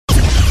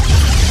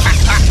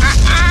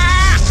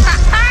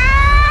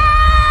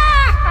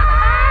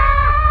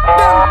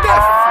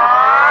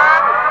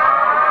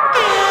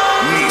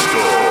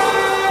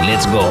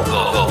Let's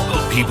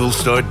go. People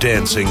start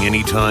dancing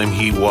anytime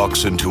he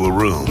walks into a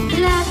room.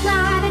 Last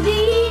night a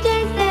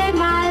DJ saved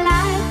my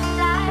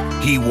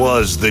life. He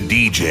was the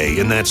DJ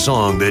in that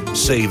song that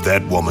saved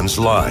that woman's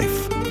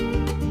life.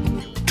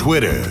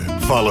 Twitter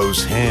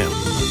follows him.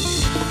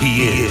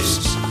 He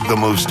is the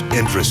most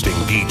interesting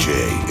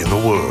DJ in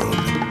the world.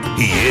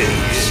 He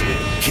is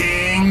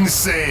King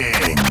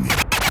Sing.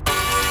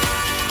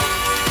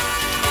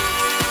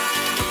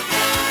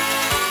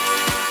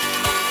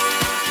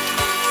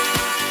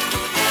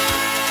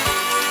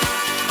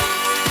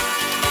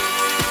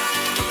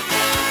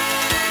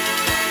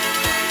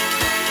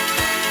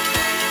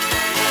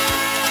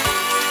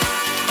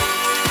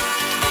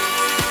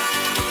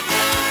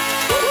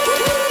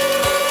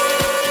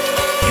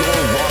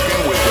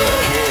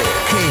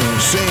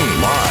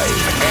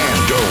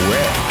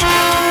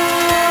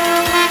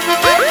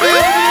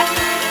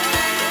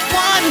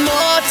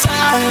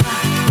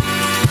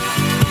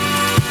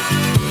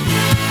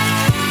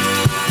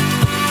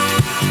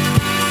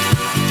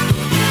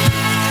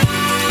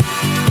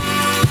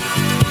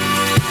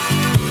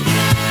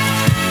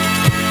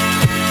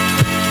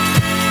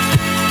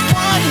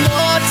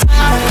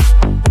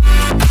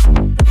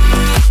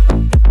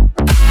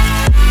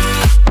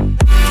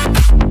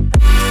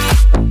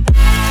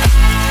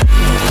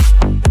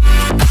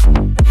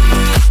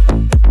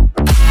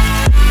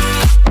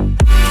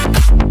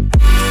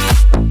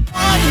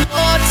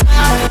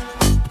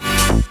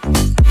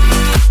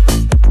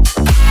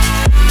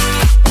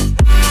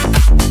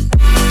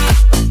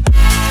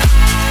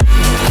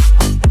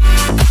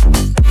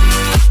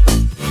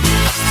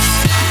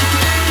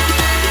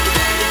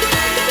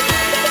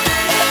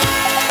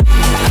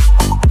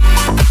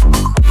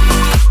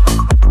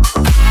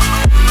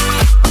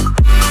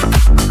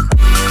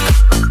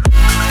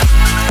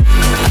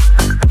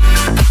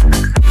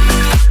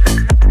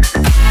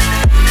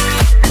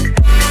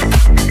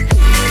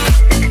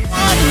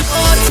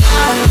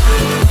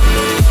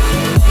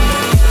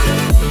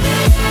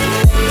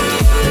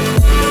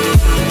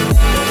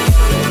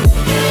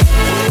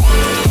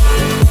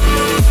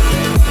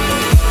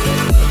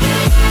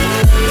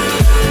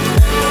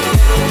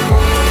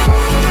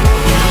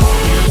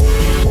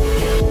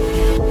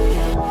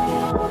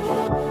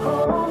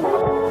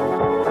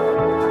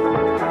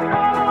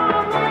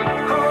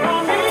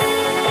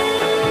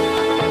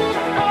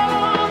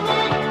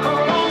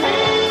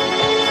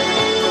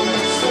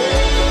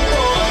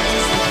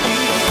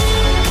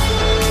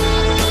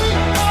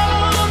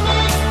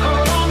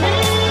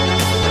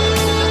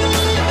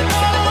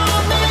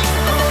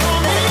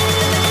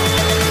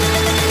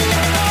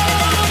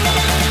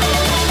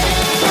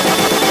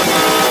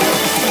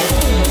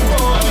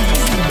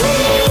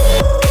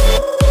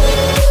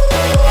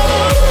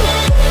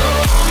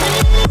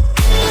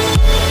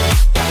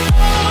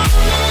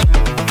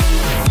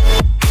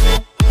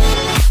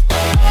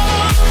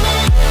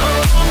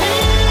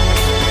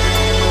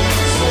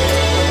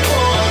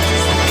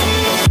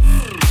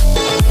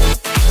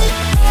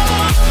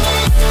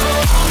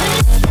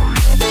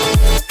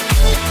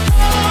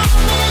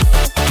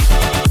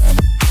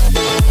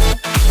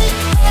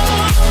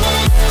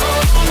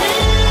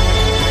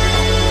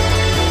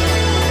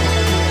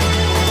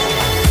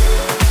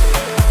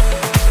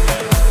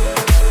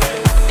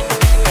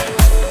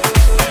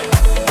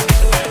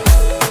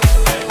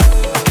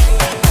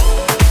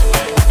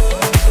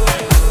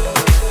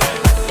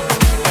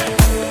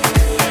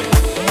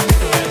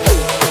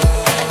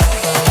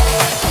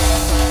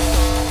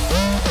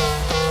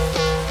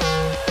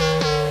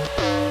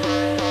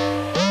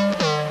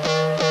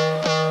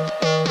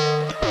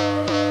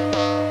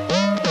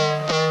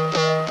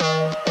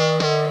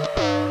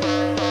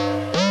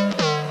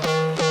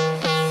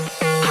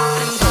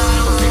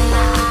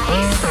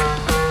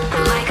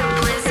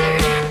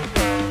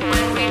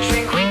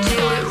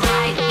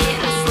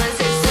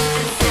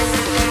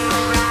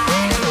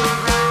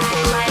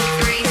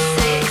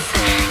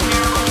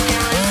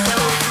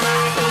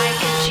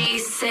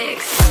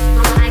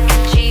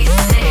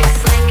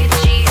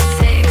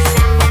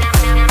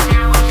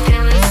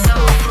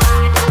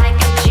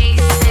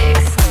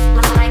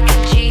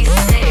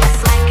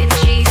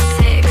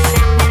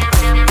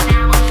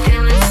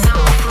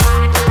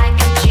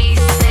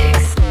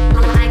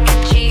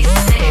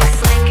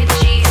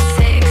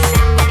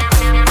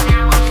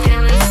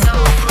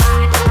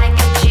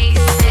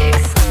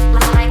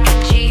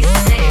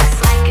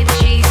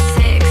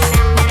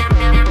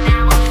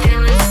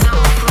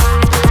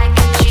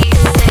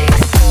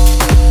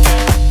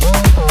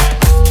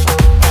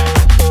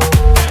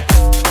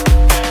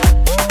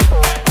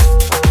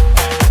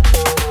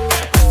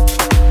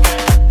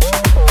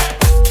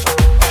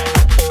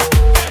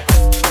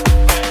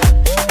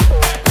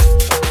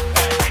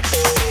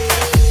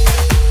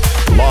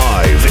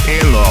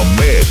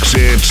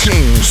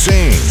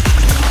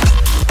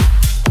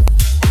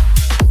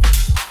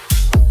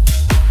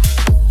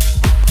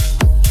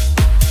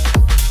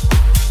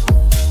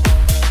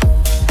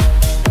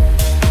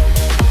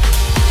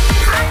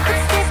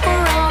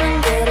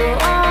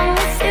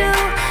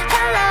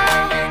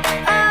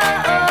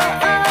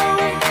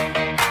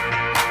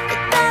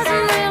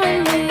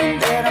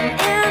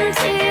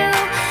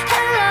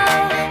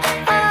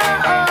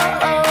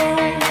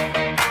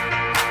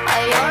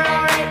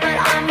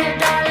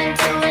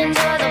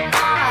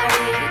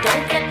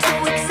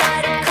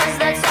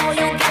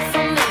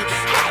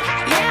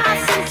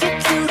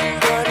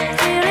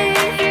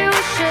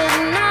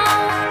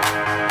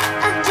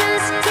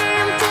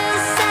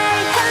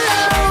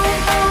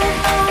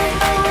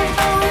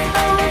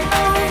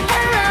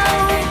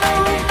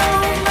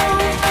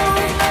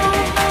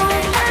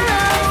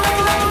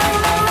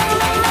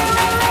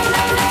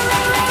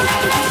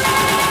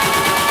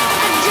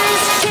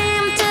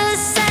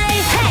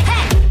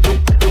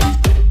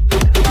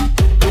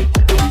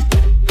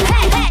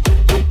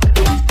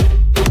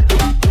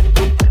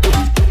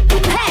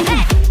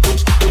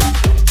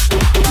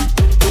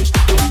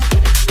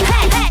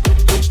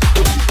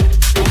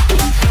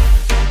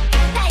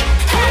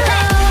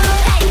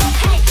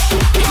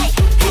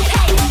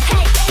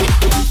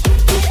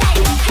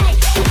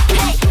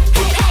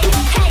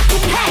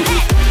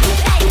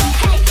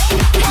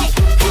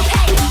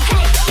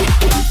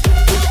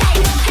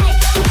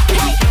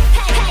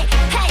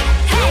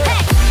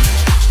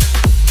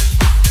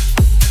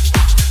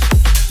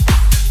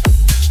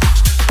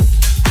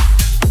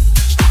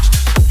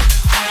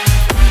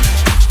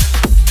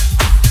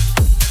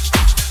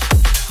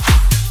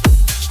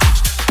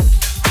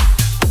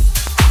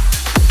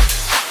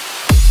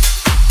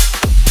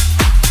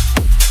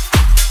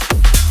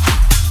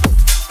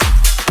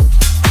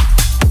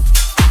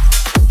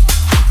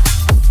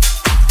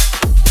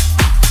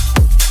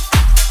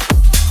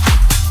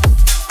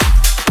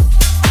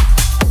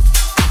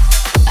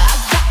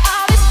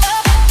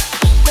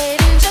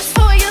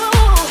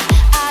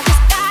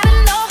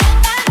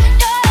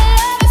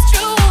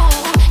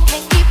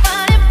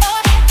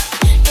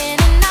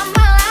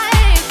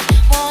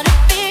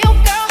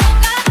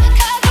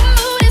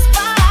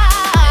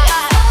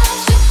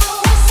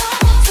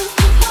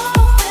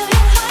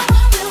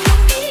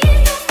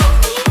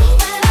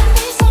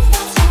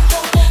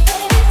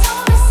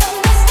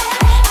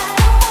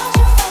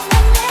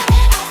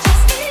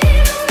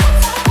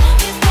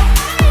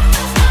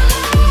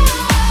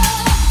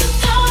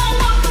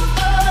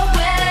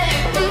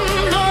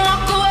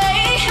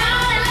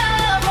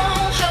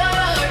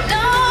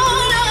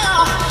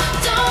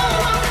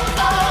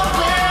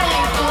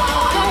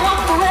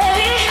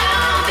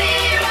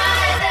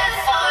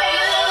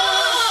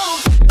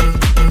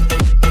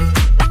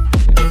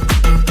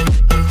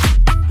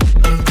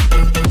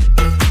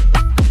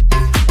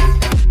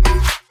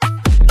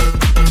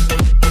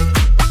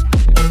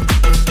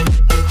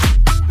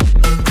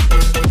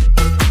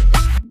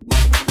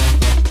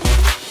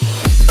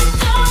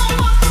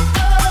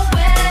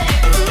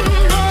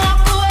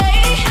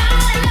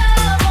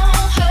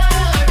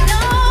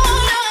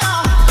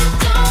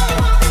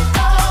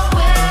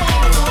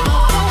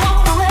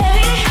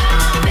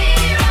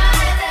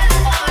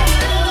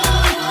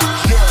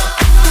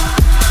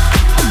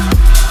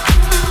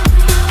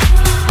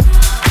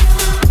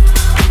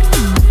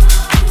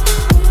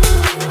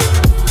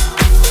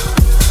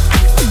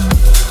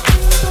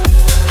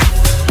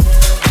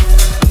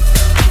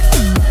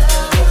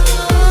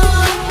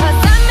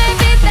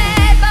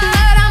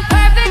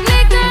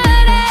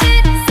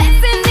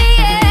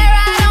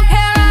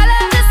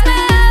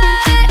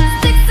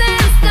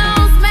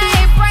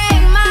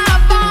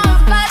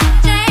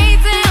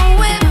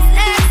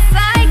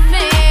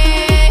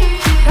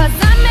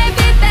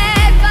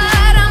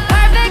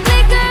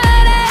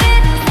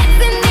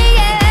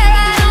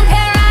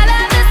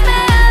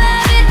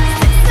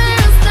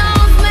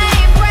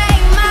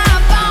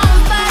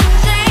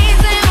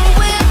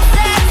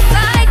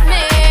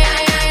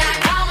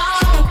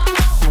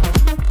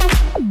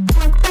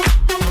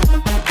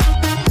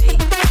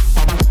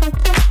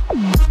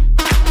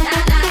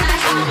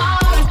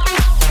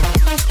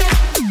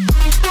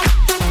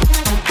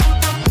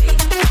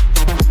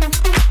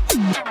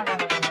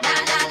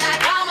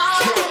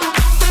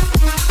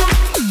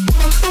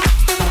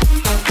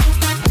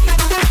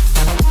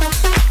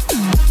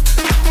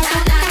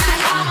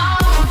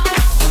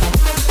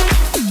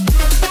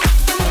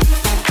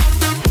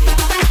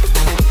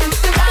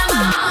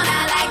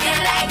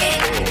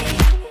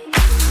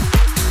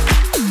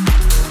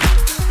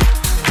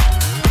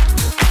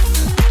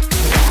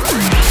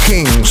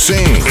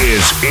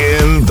 is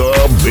in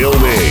the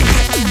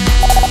building.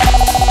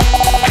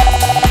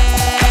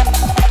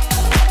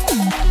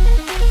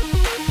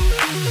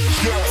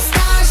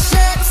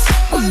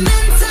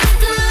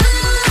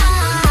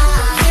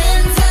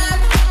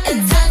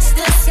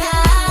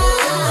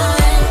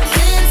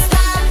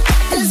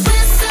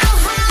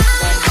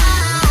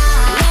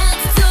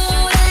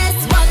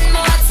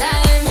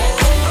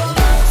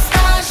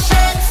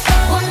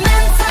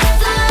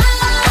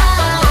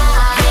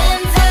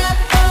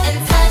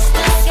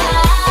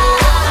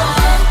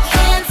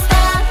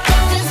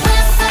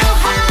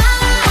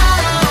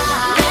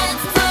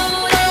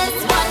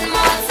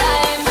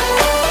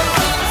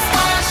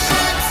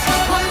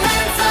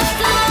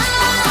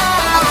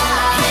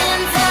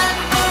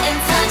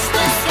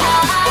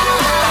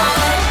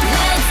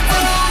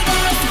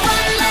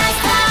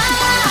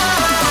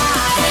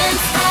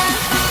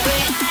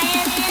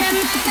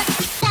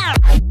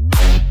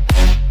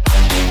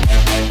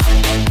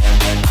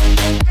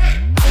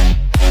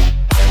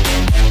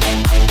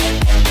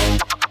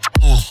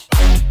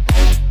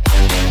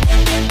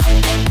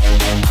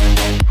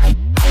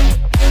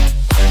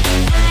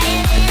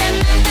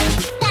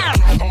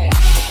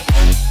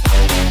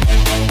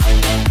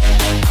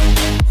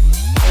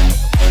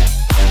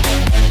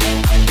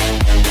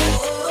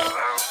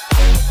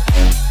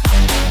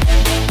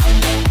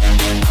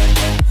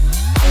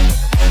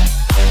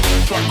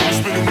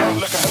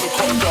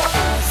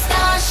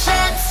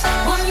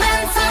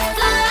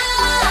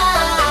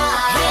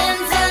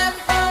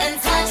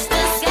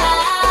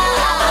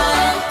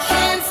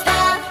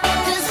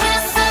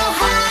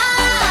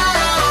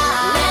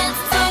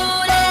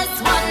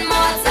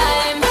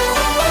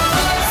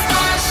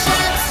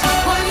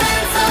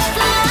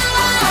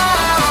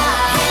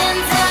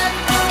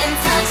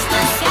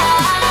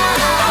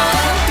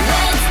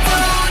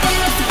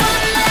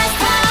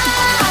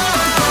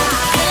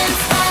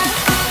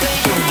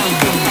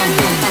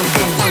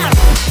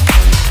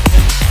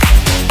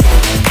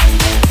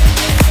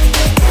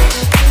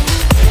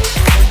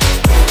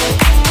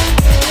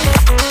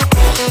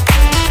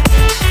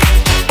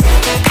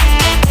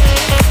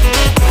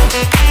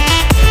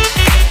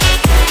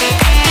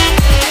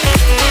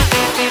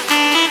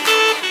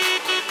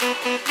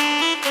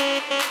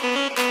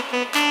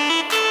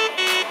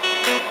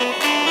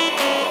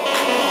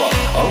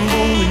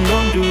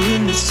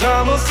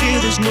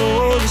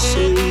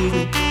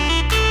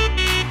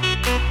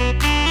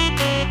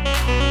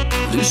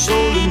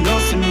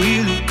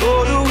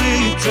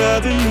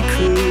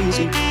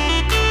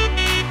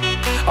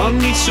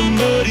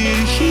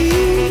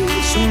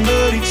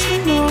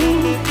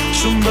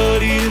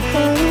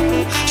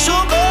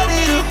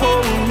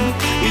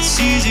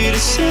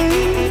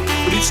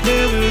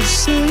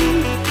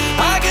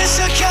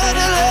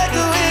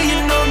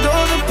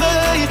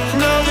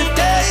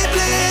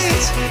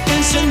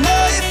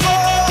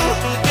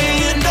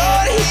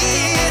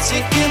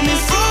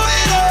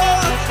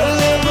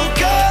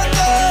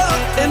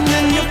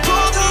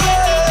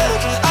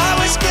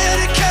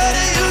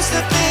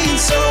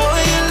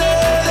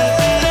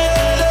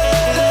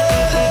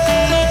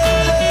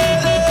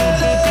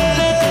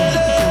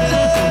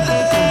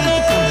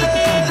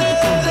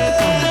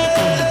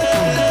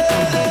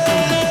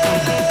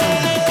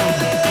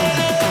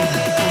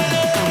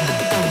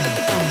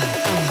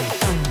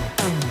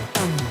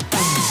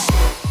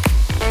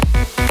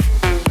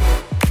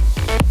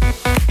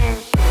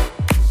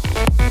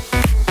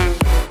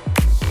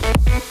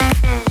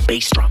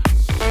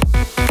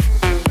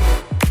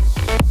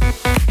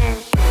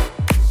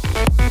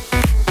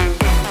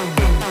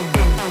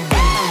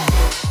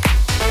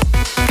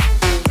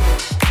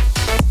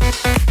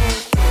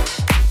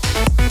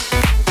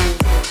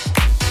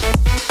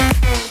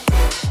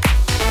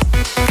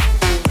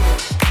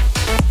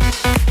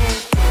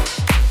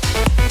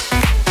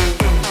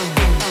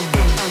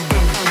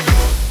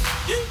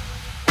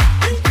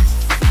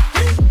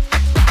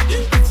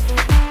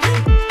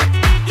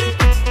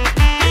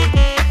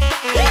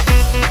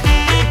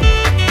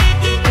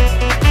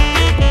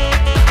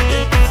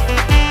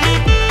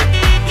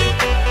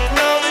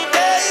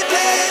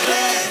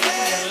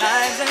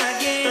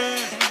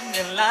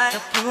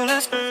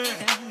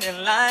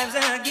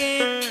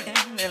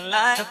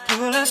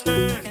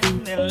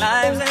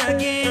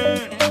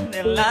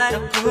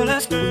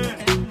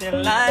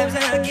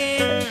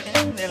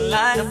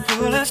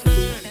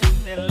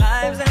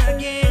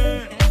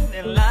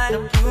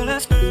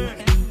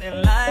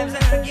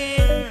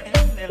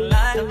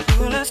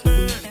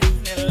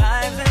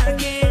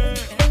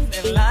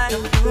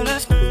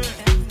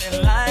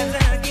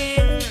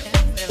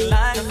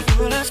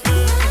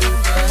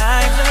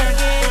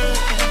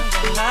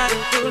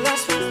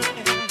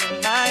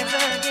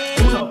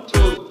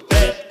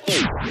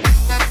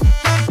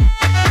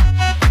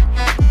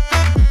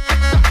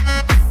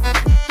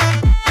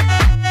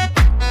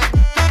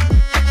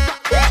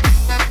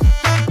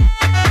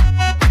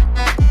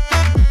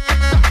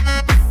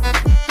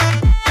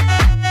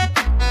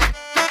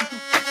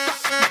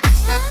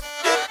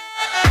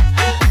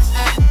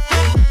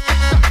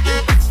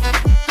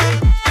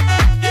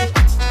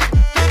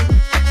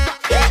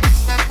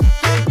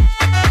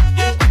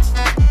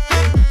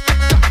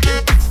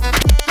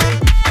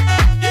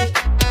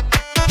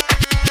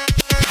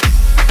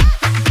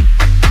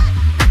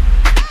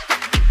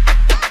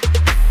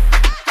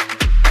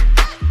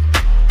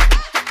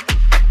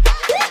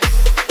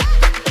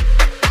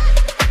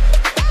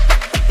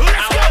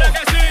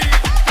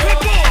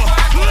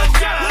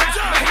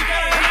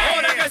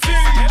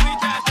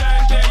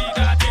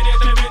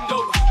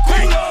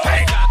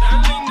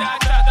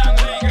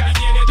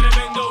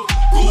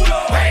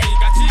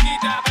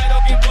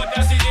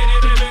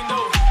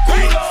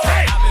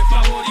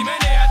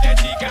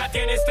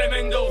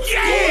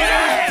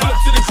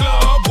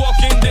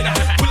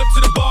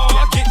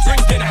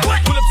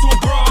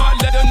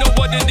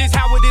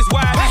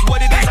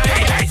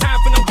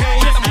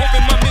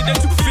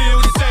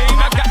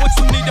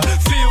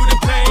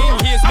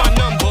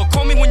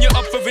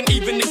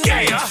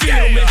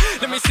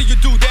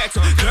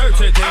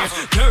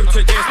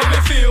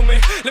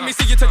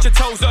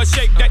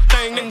 shake that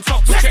thing and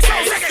talk with your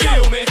ass.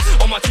 Feel me?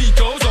 All my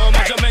Ticos, all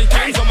my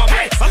Jamaicans, all my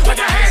blacks, all my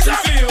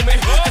Haitians, feel me?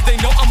 Cause they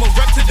know I'm a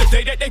rep to the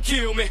day that they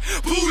kill me.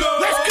 Pull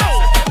up. Let's go.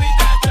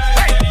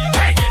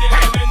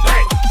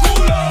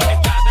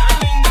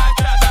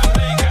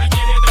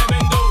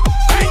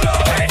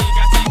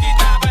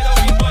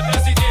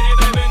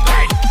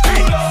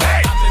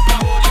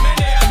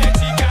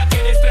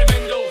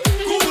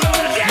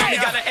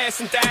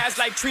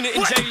 Like Trina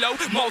and J-Lo,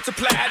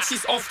 multiplied.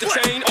 She's off the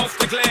chain, off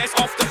the glass,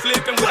 off the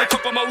flip. And with a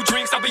couple more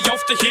drinks, I'll be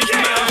off the hit,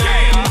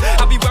 man.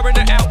 I'll be wearing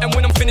her out, and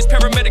when I'm finished,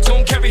 paramedics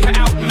gon' carry her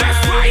out,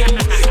 man.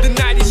 The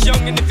night is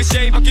young, and if it's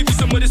shave, I'll give you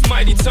some of this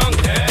mighty tongue.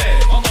 Hey,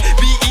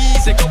 be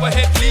easy, go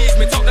ahead, please,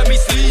 man. Talk to me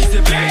sleazy,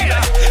 baby.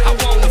 I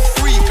want a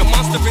freak, a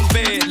monster in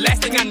bed.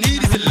 Last thing I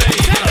need is a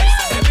lady.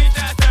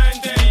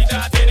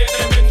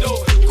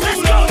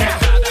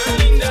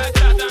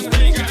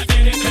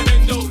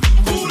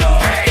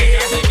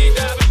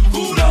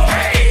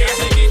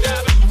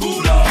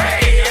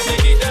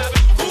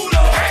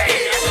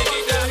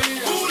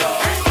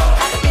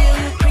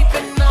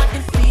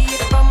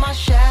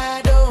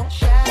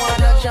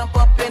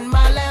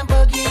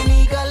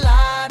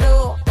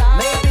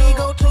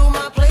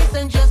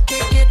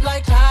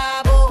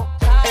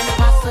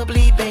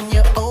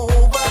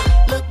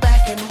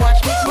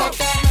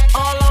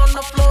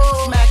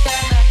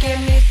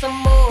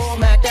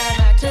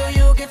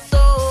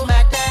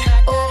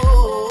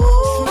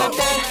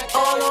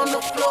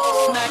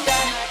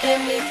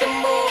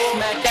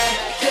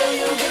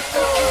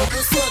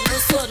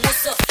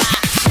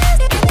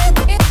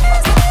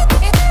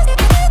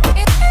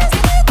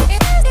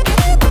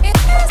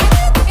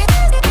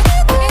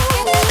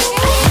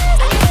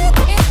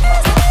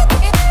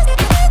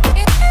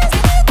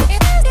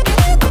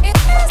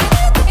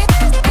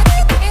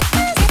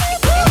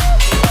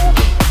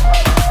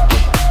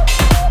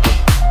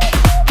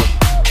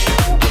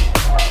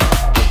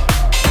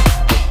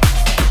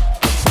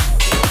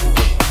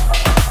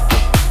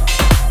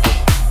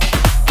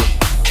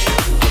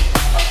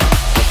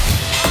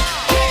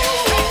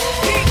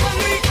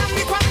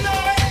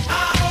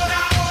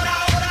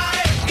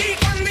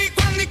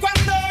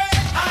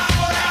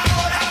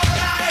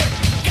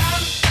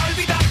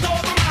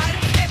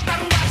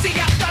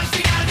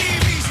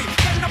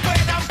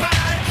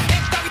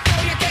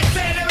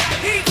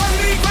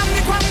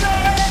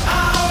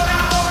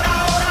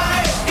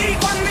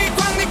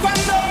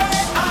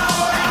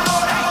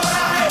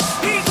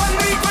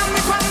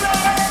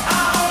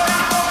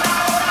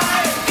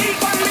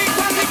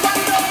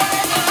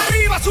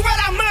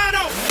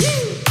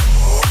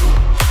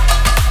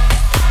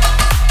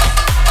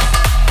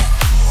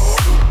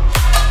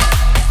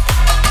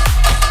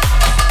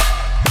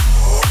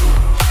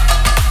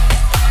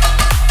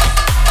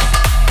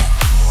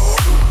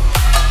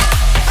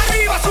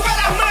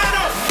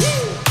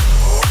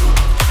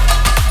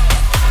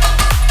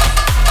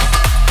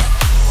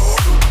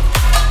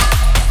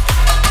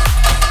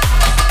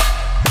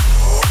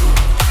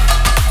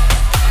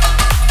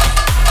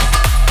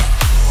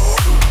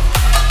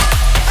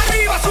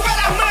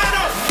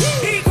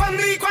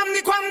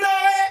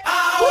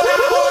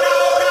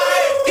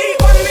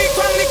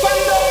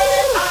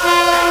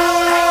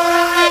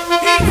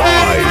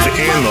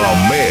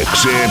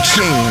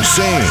 Said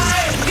sing.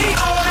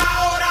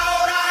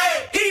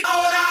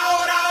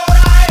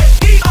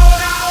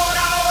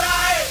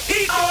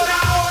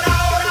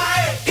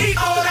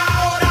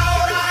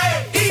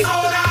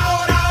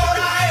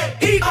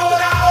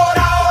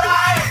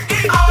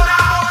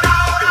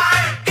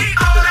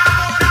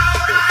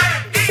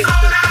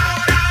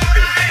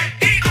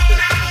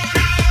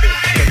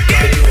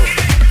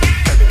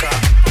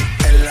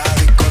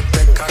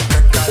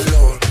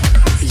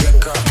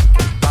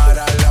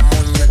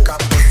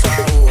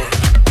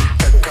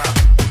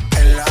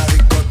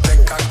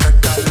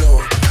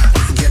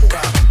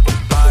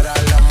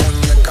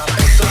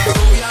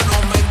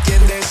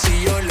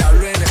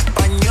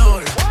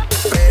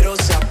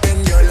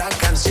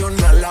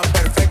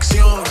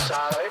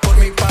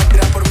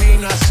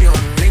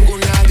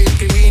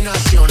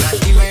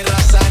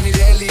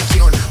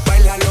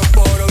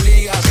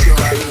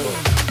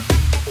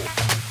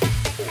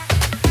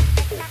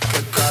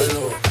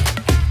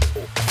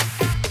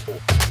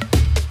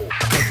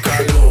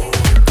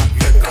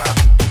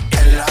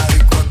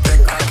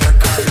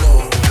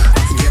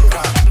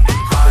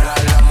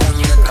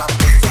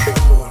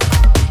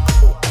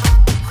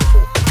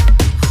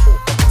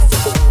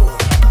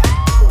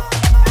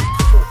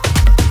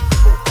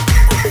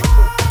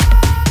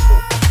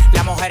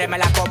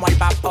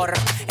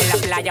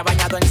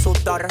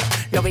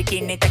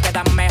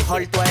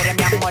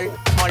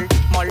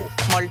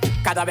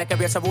 Cada vez que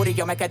veo ese booty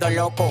yo me quedo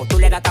loco. Tú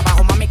le das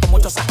trabajo, mami, con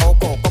mucho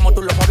saoco. Como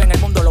tú lo mueves en el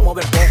mundo, lo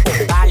mueves poco.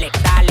 Dale,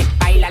 dale,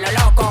 baila lo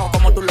loco.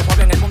 Como tú lo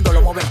mueves en el mundo,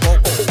 lo mueves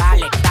poco.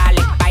 Dale,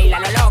 dale, baila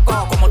lo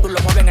loco. Como tú lo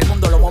mueves en el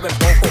mundo, lo mueves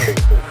poco.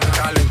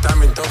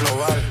 Calentamiento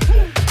global,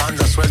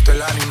 anda suelto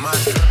el animal.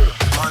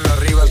 Mano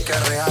arriba el que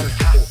es real.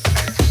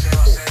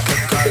 Qué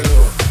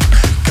calor,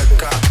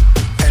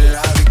 en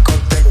la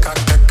discoteca,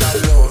 qué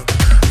calor.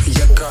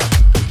 Y acá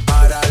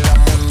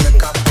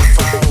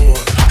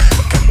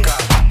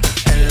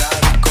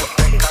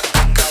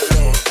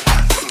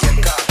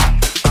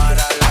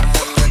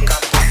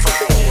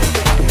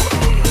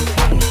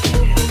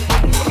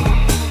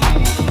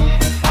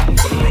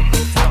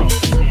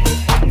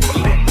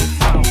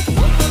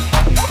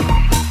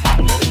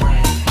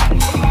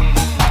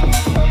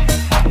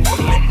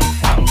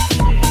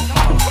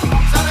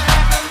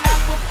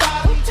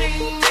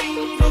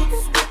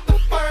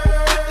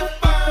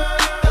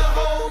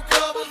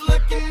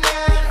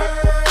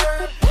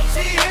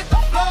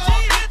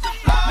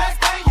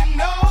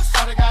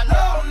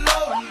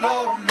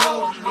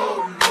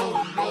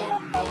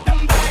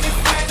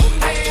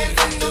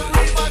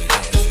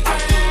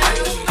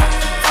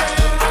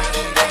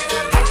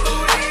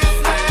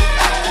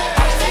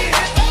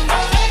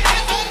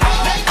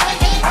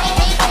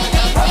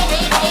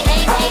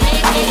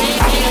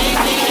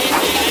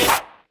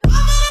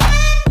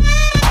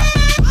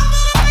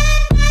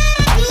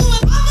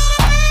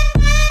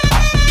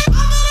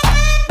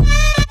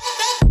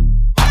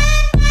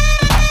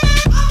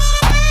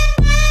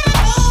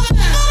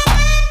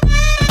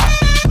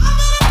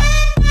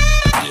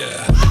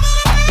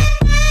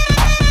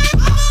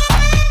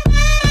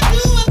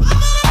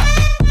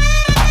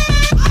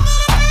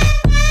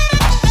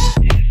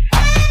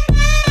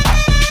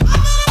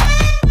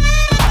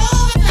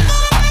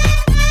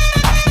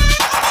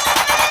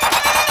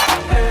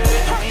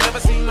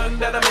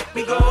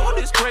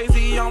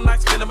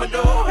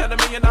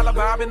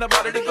been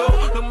about it to go.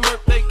 Them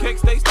birthday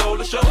cakes, they stole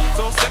the show.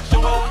 So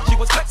sexual, she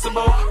was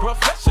flexible,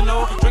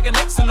 professional, drinking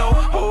Xano.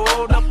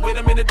 Hold up, wait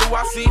a minute, do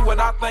I see what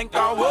I think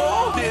I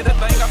will? Did a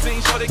thing I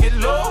seen, sure to get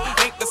low.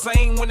 Ain't the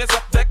same when it's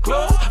up that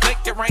close. Make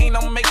it rain,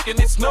 I'm making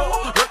it snow.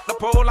 Work the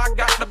pole, I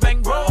got the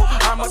bang roll.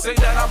 I'ma say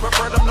that I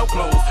prefer them no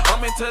clothes.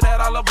 I'm into that,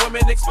 I love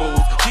women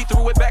exposed. She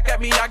threw it back at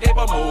me, I gave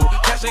her move.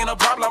 Cash ain't a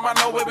problem, I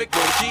know where it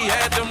goes. She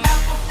had them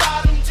apple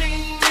bottom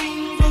jean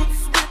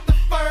boots with the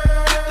fur.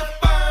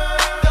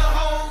 The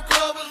whole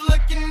club was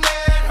looking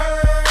at her.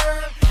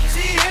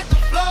 She hit the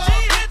floor.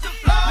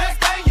 Next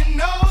thing you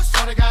know,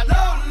 shorty got low.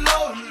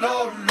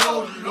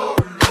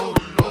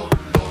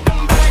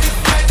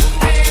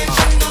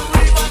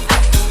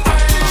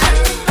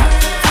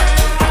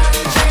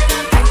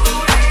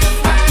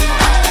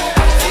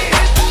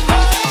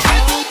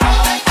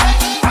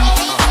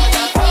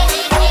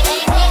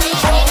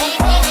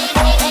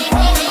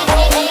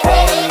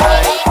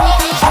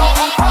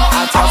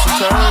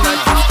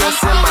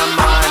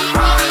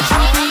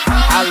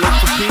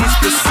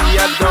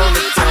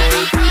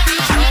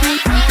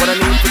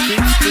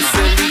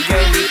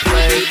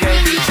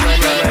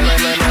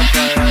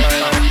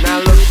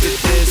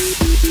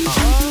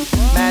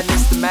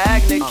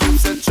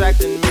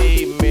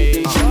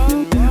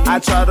 I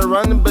try to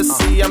run, but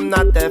see, I'm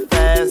not that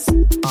fast.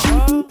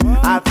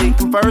 I think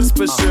I'm first,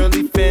 but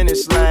surely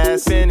finish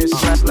last.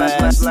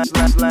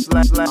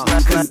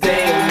 Cause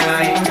day and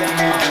night,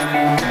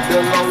 the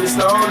lonely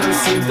loner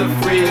seems to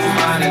free his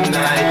mind at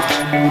night.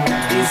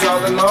 He's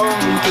all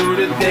alone through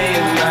the day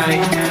and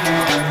night.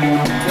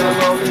 The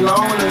lonely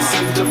loner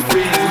seems to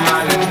free his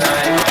mind at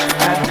night.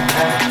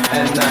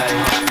 At night,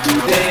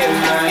 day and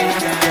night.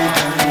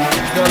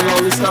 The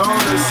lonely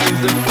loner seems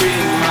to free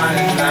his mind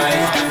at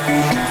night.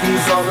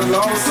 He's all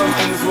alone, some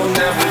things will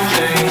never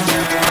change.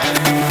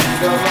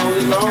 The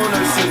lonely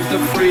loner seems to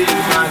free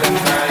his mind at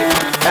night.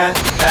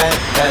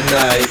 At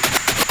night.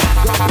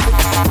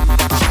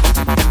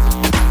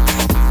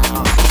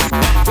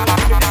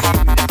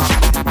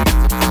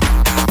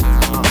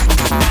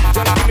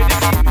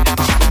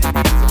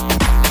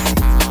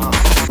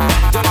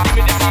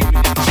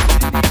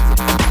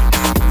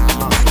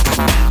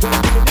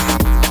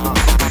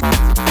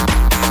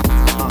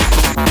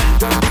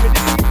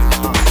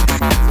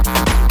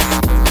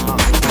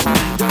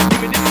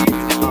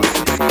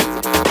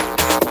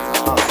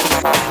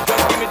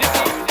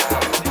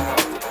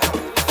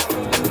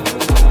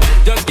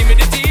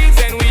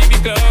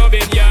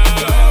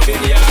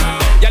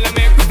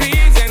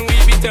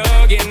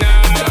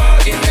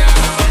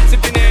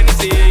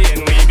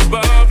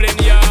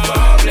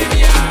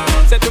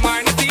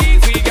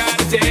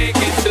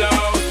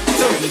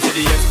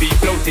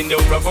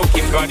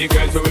 The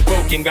girls were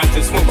poking, got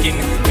to smoking.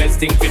 Best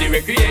thing for the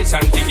recreation,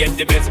 to get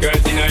the best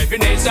girls in every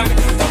nation.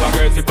 Our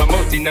girls we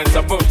promoting and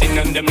supporting,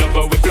 and them love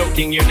how we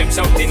floating, hear them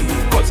shouting.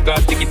 First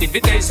class ticket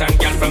invitation,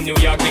 girl from New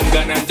York,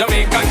 England and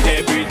Jamaica.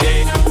 Every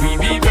day we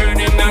be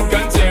burning, not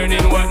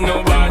concerning what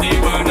nobody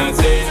wanna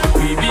say.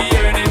 We be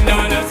earning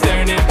dollars,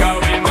 earning,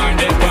 cause we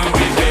minded what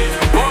we pay.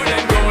 More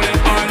than gold and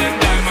oil and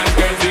diamonds,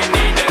 girls we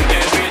need them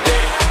every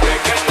day.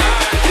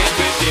 Recognize it,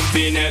 we're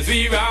pimping as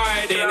we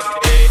riding.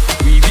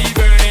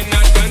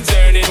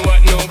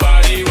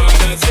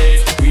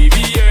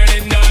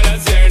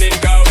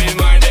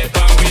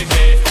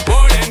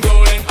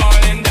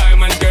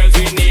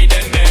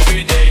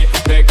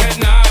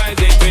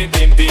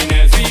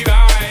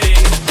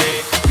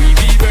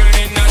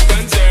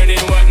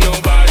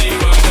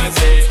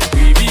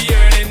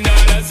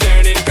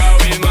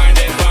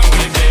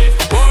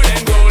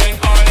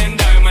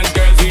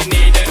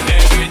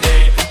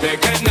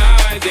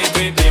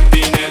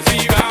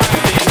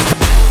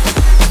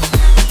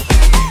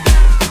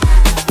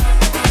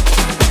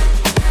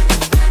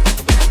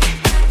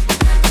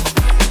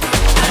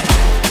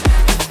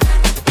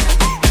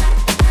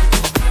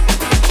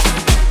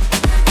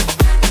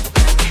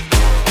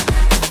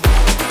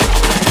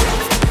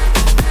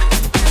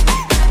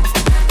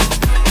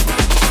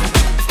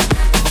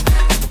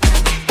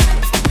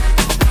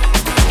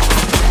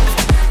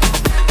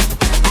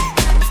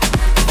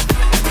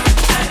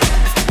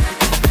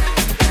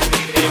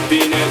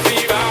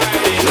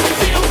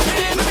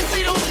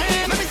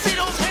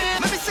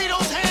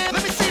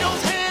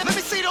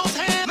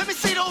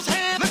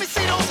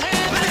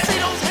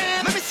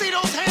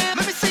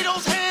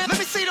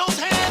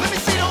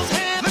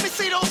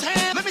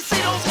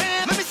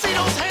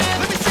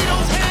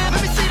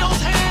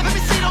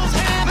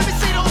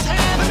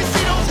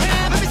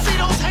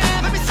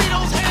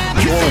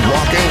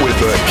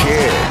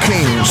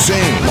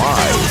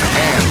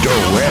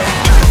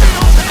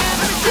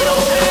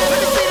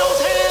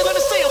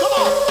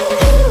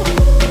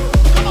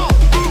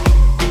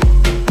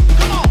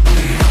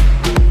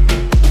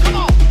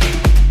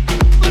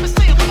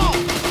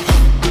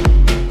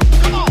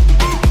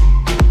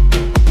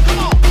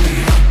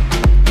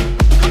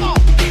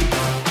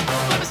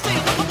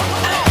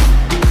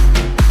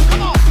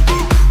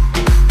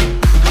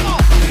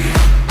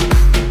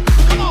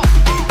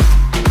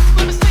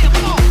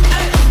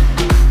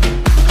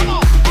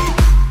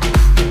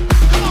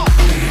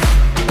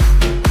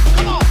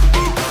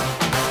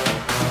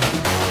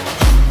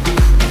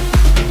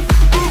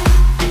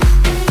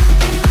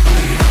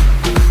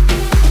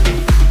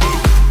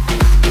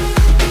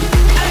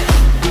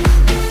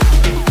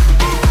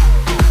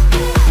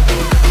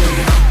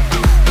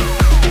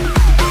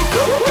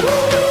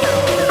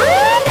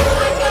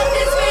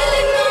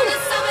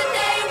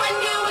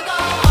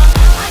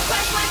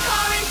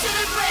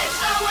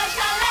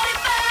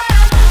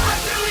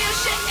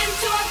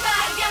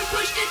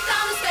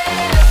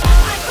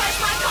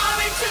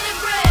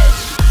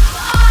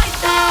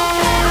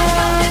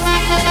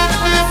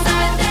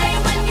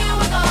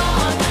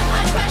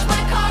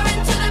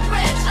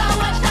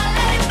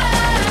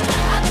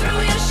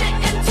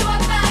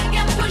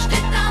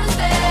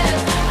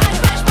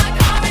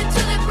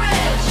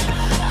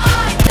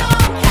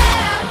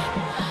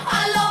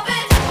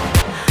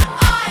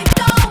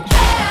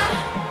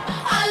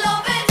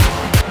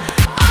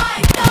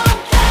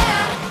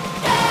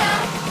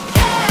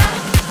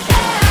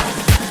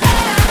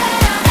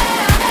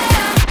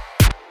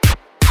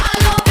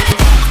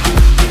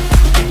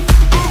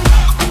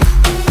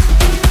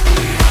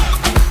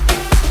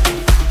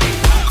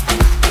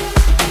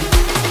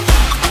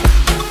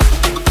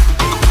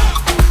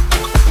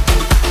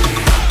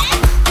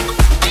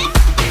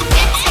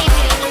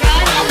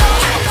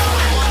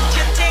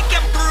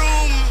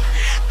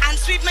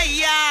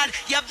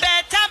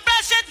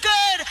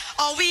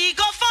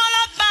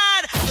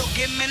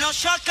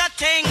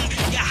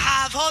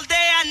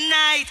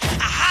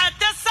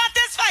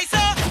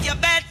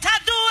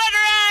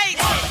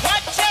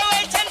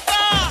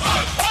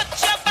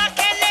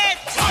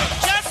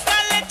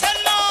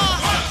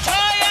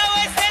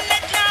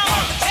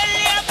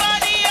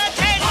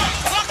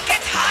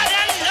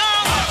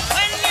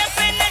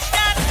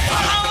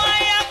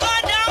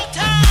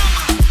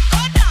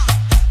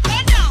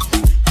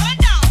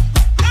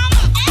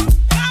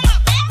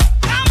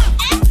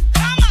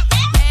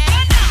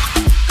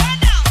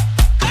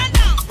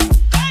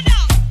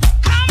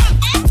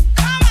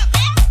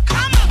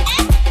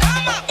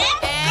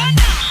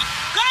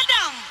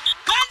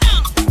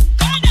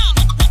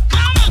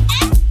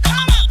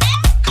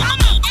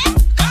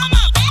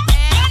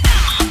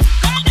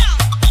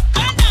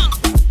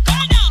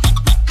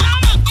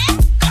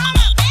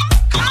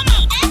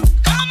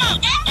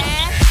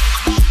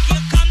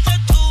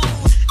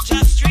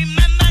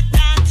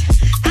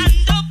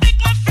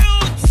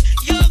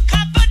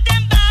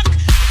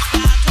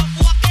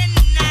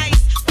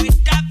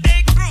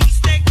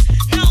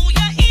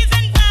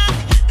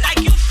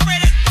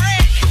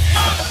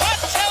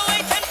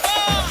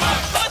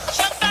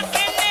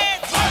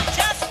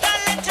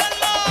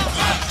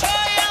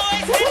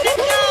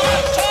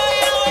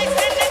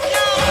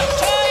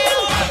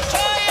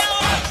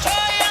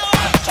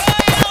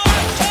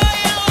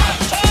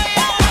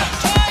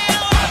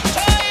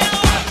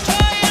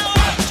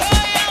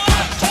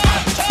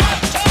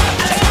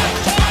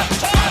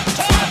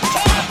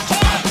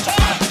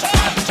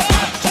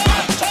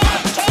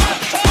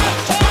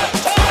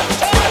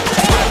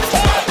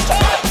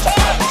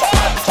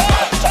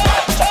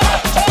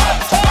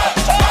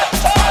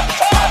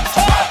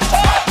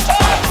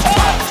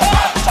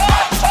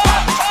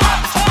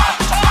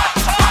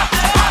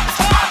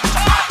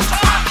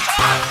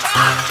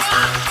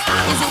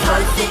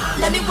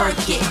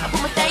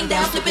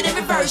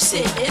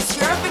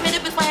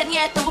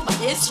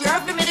 It's your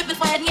primitive and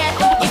fine yet.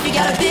 If you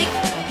got a big,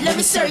 let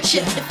me search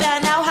it to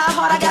find out how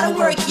hard I gotta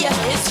work. Yeah,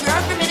 it's your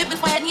primitive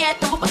and fine yet.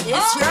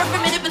 It's your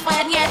primitive and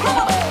fine yet.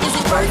 Is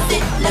it worth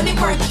it? Let me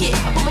work it.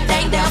 I put my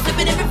thing down, flip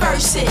it and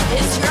reverse it.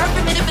 It's your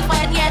primitive and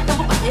fine yet.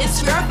 It's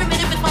your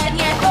primitive and fine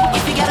yet.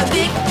 If you got a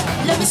big,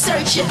 let me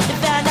search it to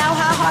find out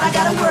how hard I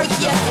gotta work.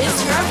 Yeah,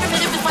 it's your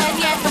primitive and fine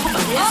yet.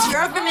 It's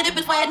your primitive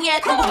and fine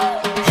yet.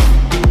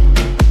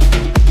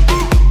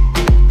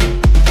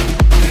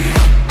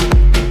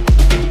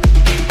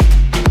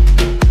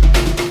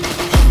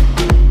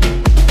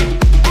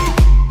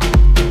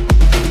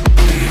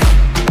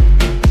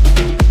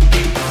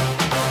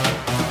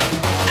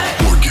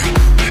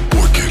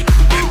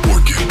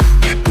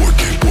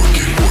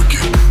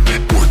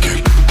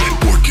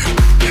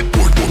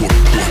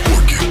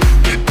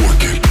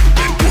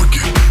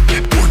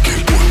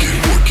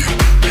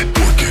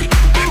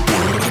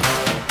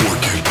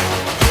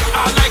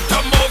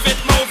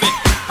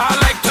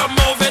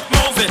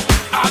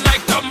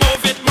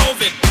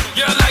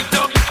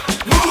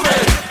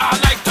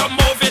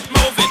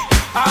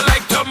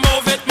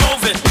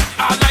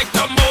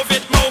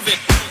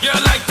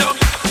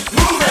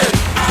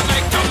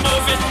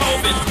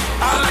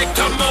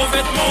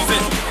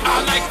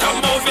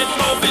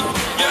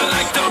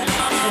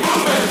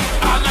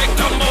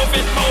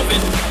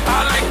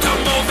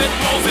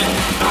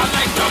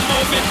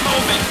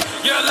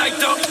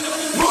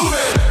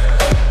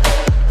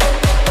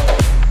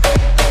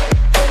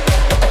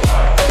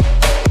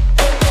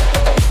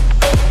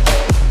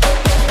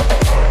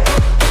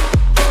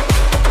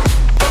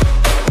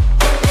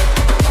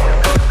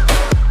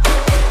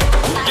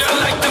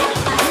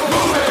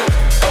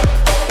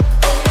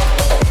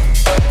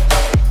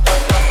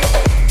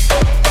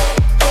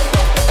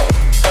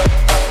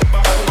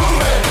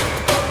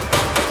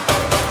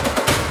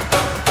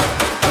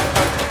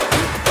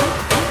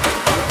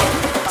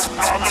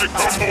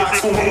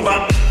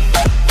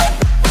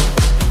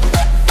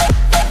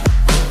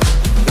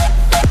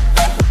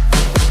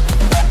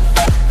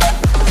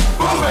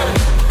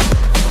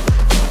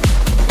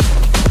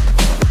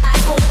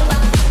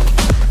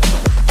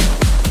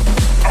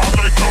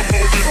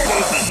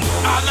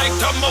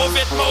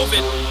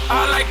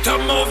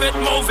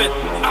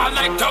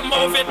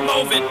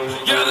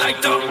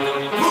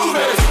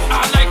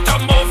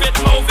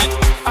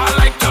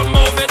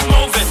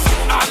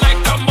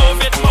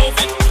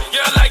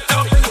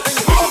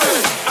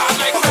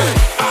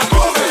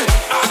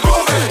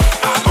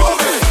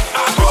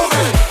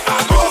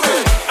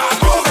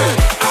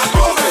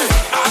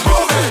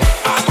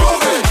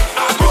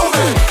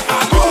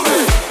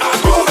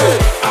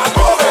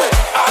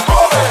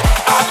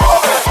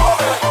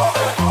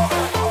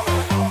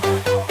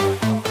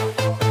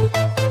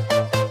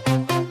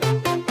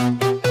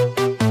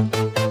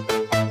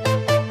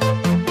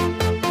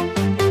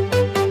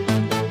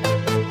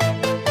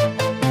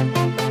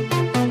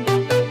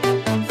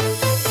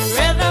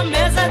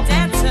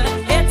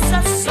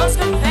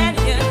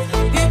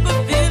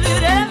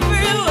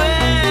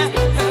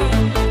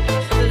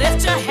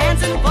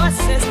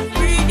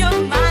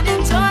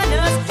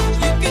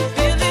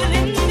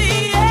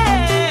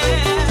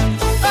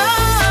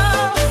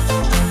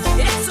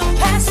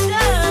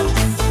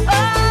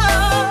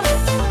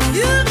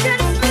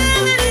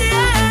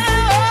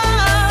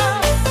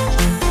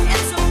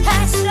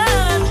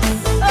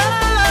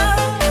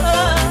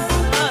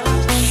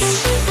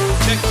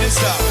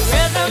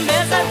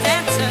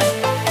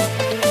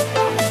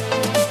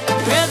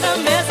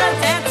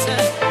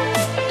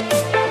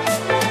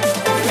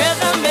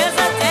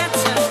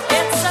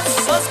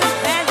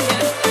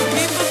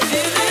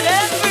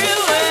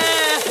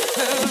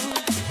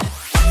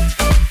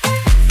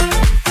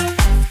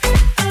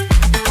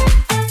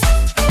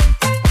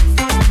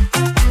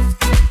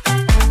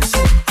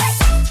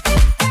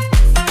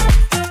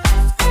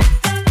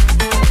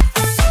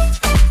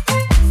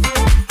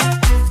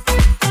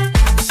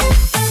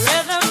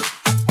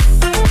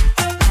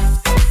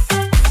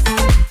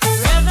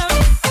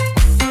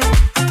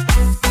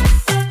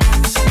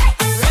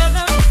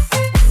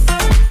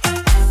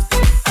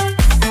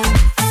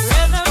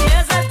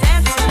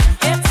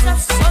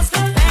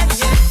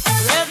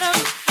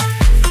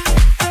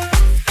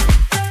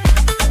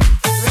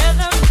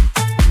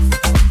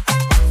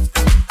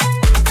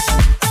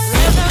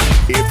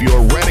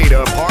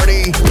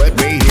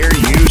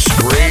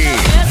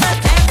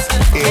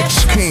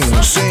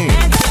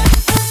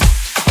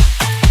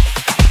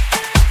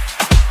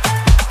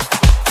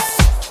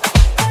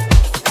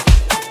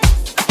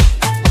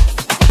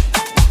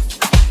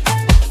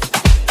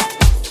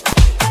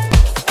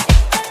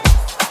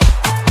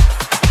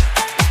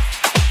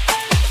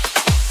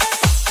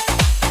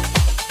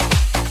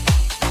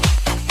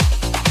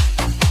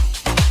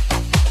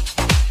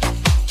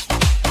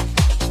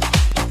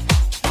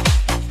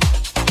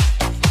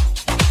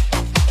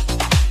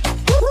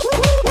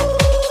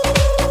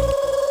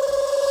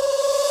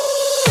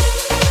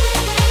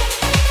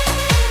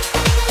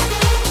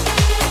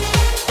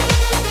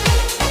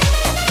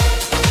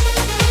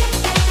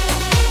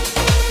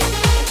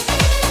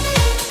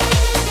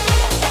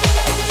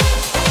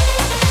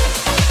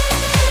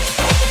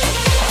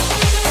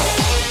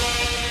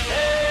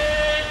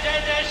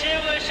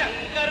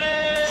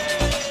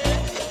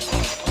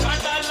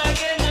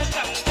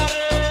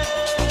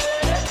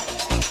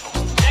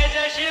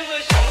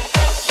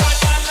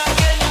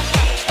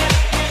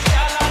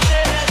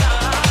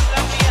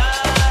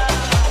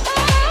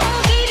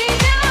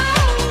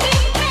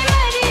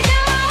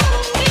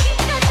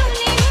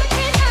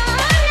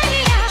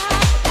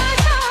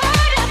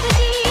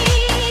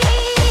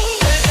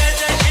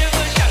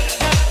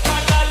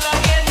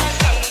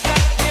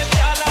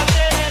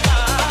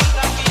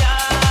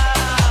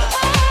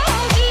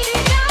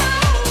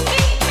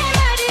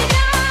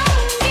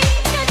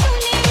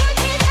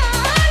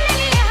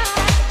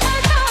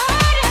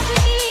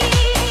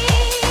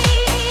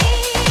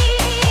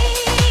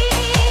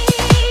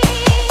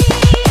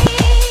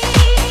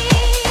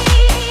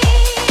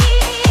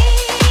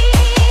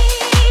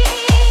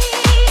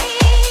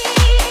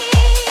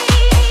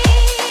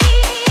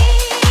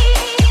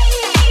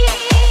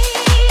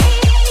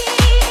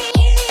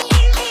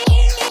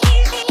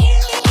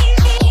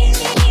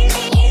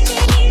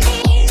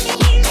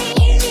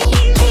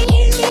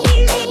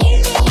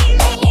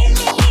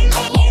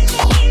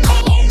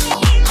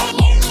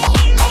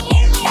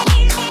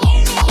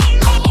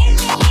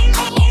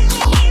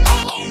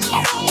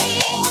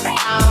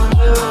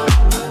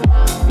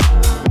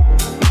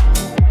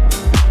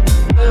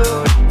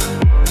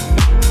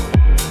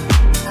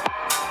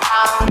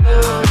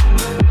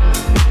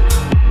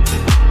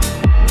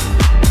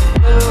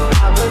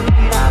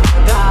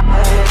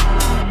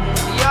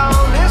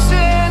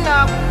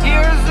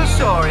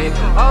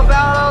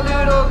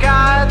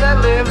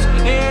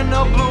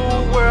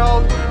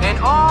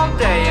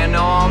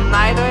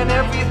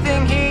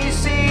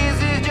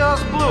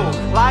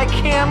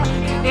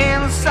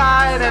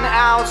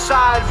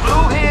 outside,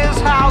 blew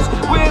his house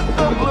with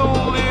a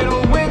blue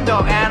little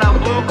window and a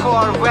blue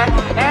Corvette,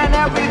 and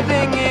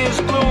everything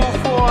is blue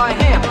for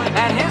him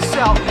and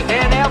himself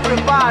and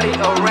everybody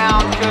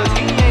around, cause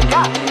he ain't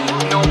got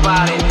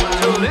nobody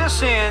to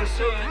listen.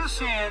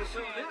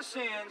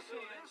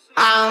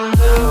 I'm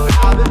blue,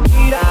 I've been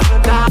beat, I've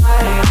been died,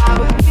 I've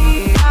been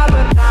beat, I've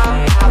been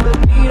died, I've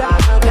been beat,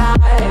 I've been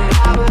died,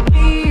 I've been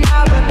beat,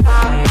 I've been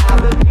died,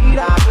 I've been beat,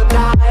 I've been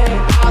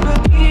died, I've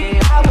been beat,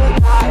 I've been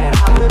died,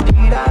 I've been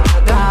beat, I've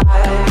been died.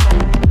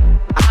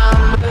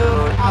 I'm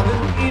blue, I've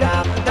been beat,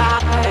 I've been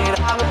died,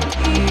 I've been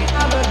beat,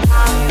 I've been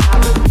died,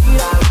 I've been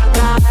beat, I've been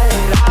died,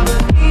 I've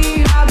been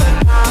beat, I've been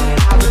died,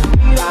 I've been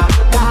beat, I've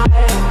been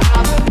died,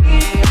 I've been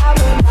beat, I've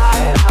been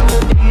died, I've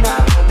been beat,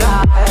 I've been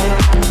died.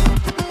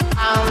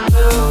 I'm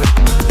blue.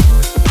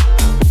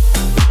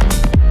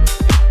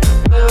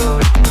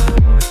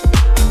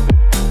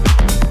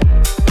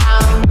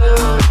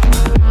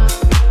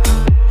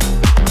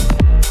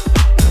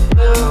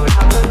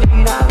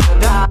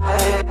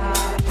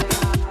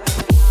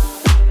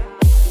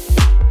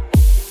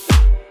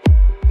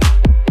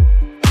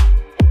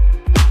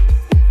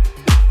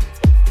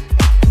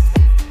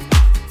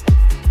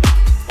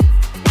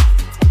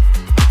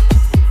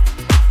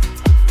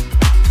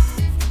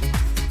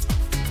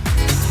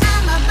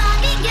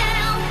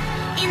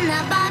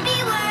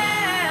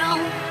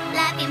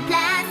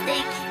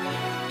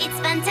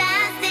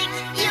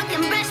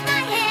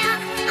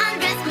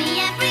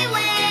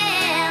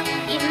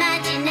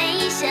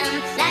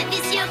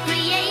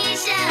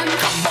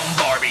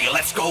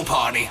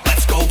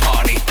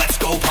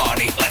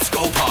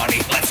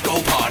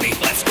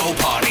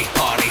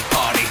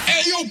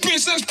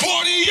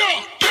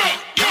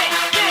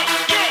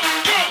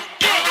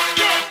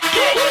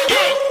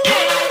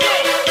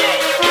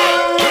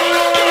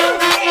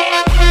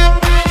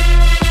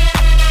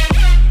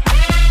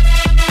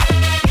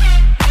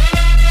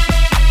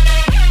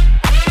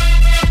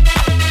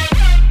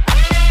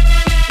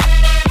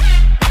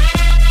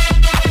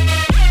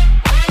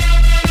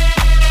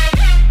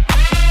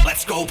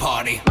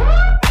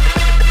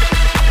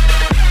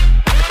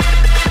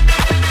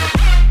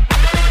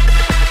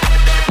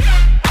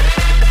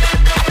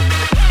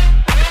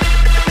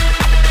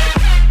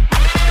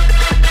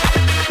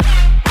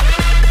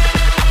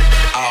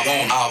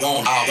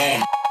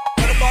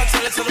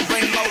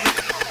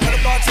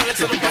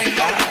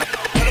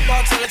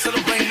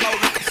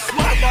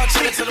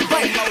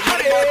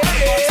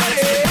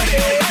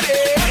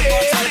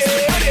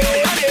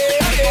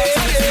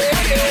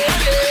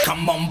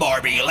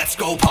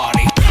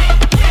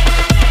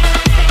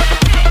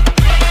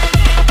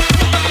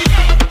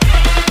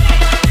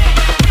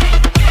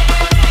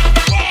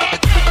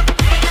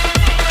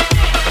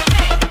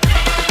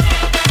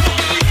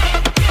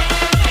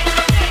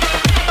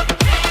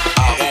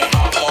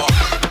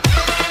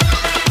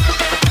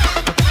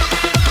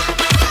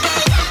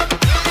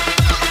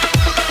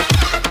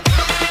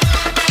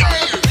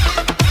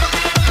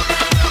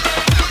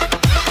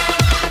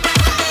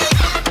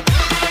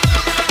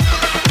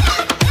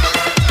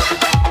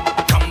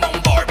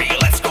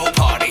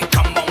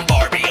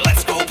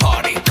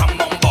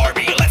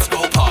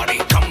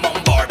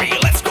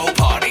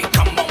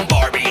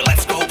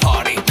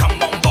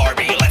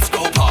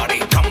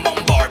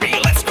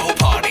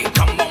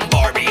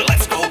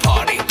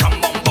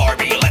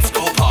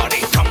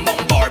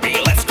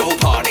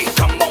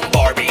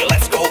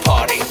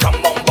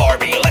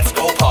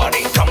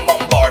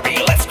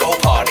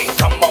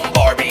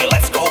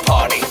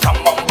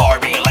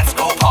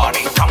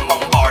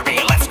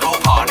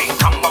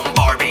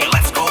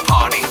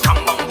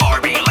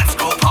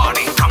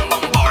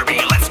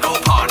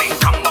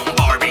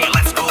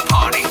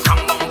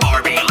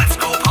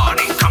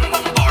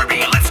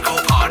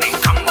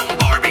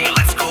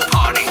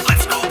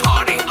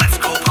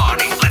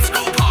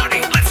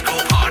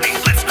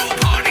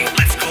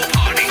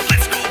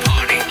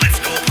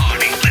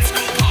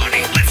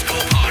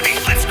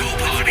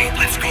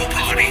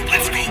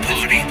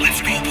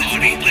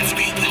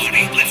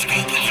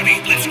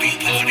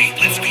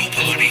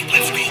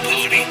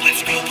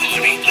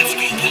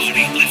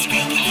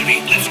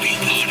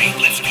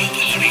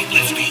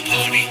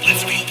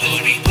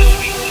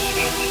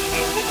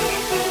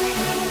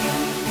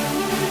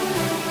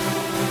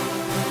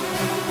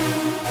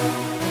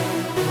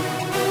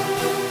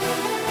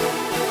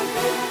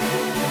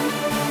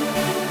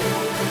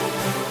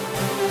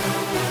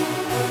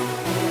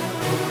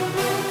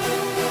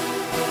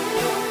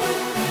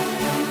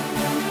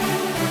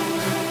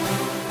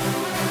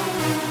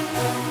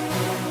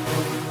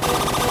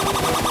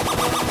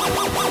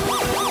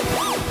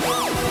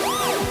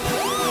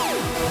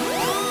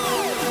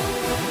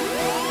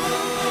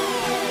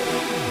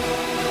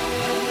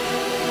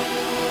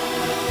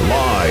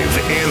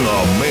 In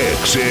the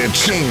mix, it's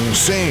Sing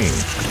Sing.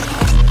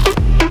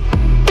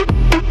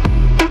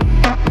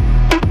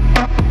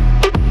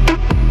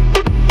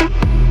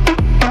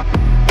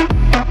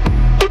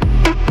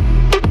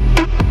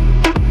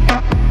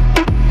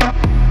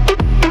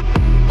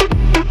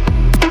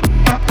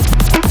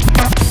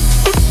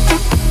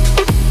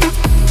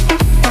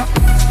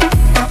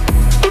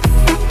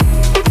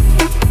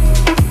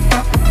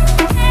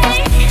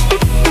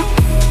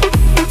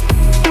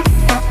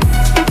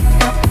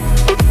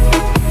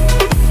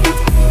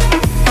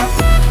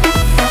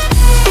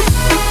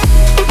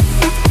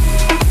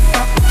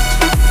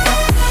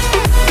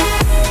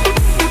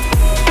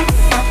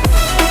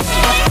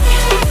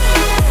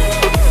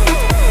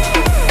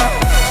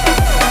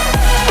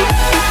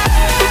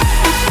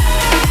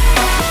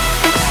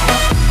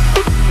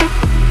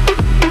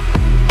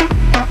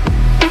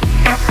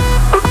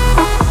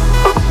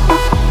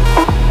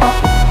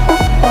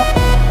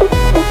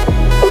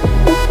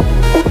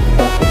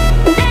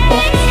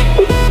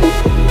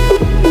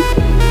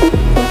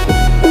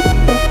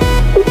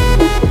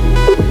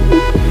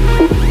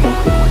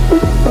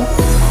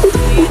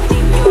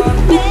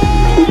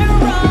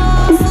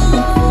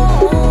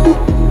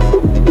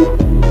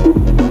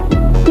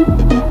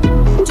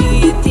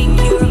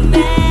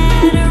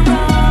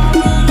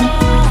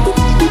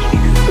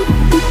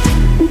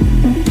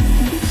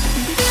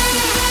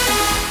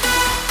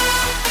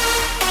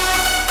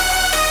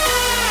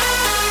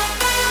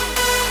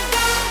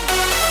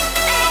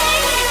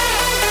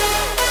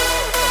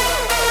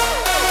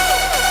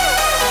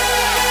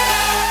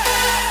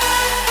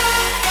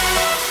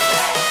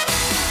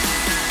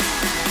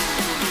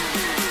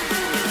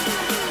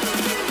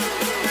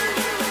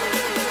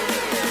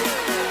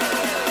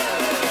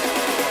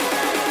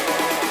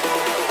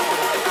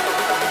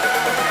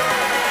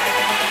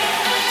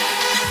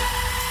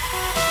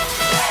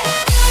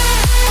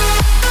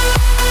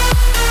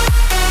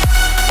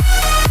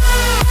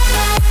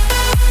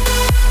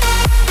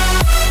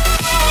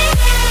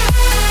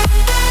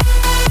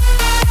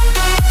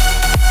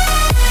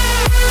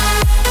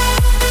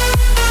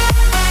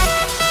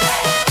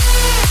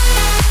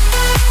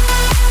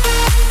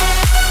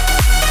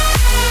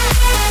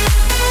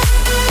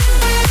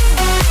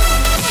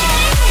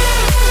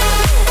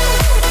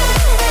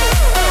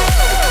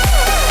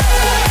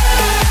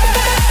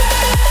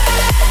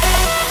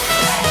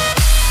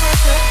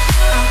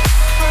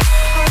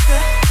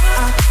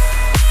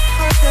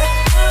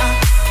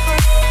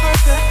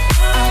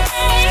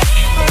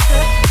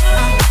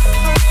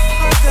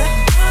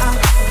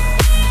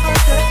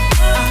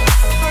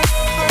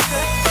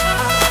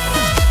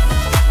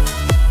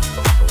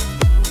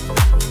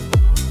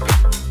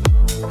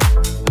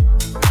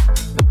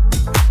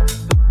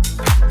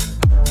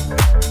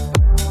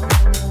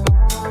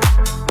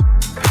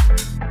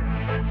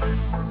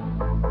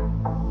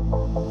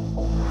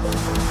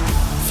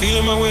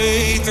 Feeling my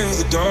way through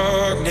the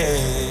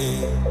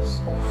darkness,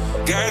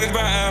 guided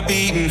by a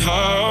beating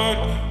heart.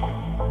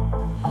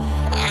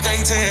 I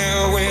can't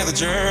tell where the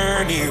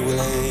journey will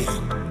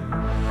end,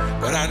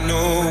 but I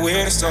know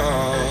where to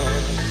start.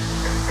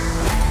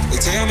 They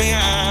tell me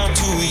I'm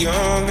too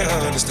young to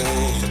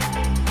understand.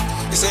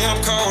 They say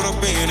I'm caught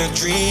up in a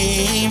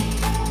dream.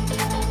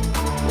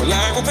 Well,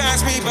 life will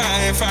pass me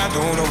by if I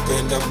don't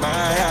open up my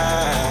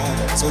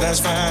eyes, so that's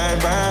fine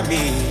by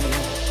me.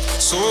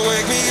 So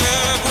wake me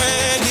up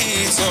when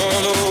it's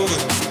all over,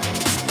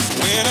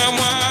 when I'm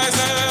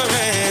wiser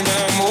and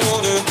I'm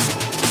older.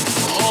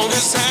 All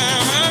this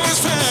time I was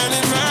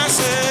finding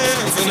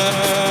myself and I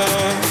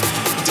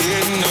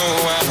didn't know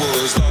I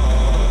was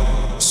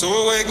lost.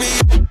 So wake me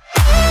up.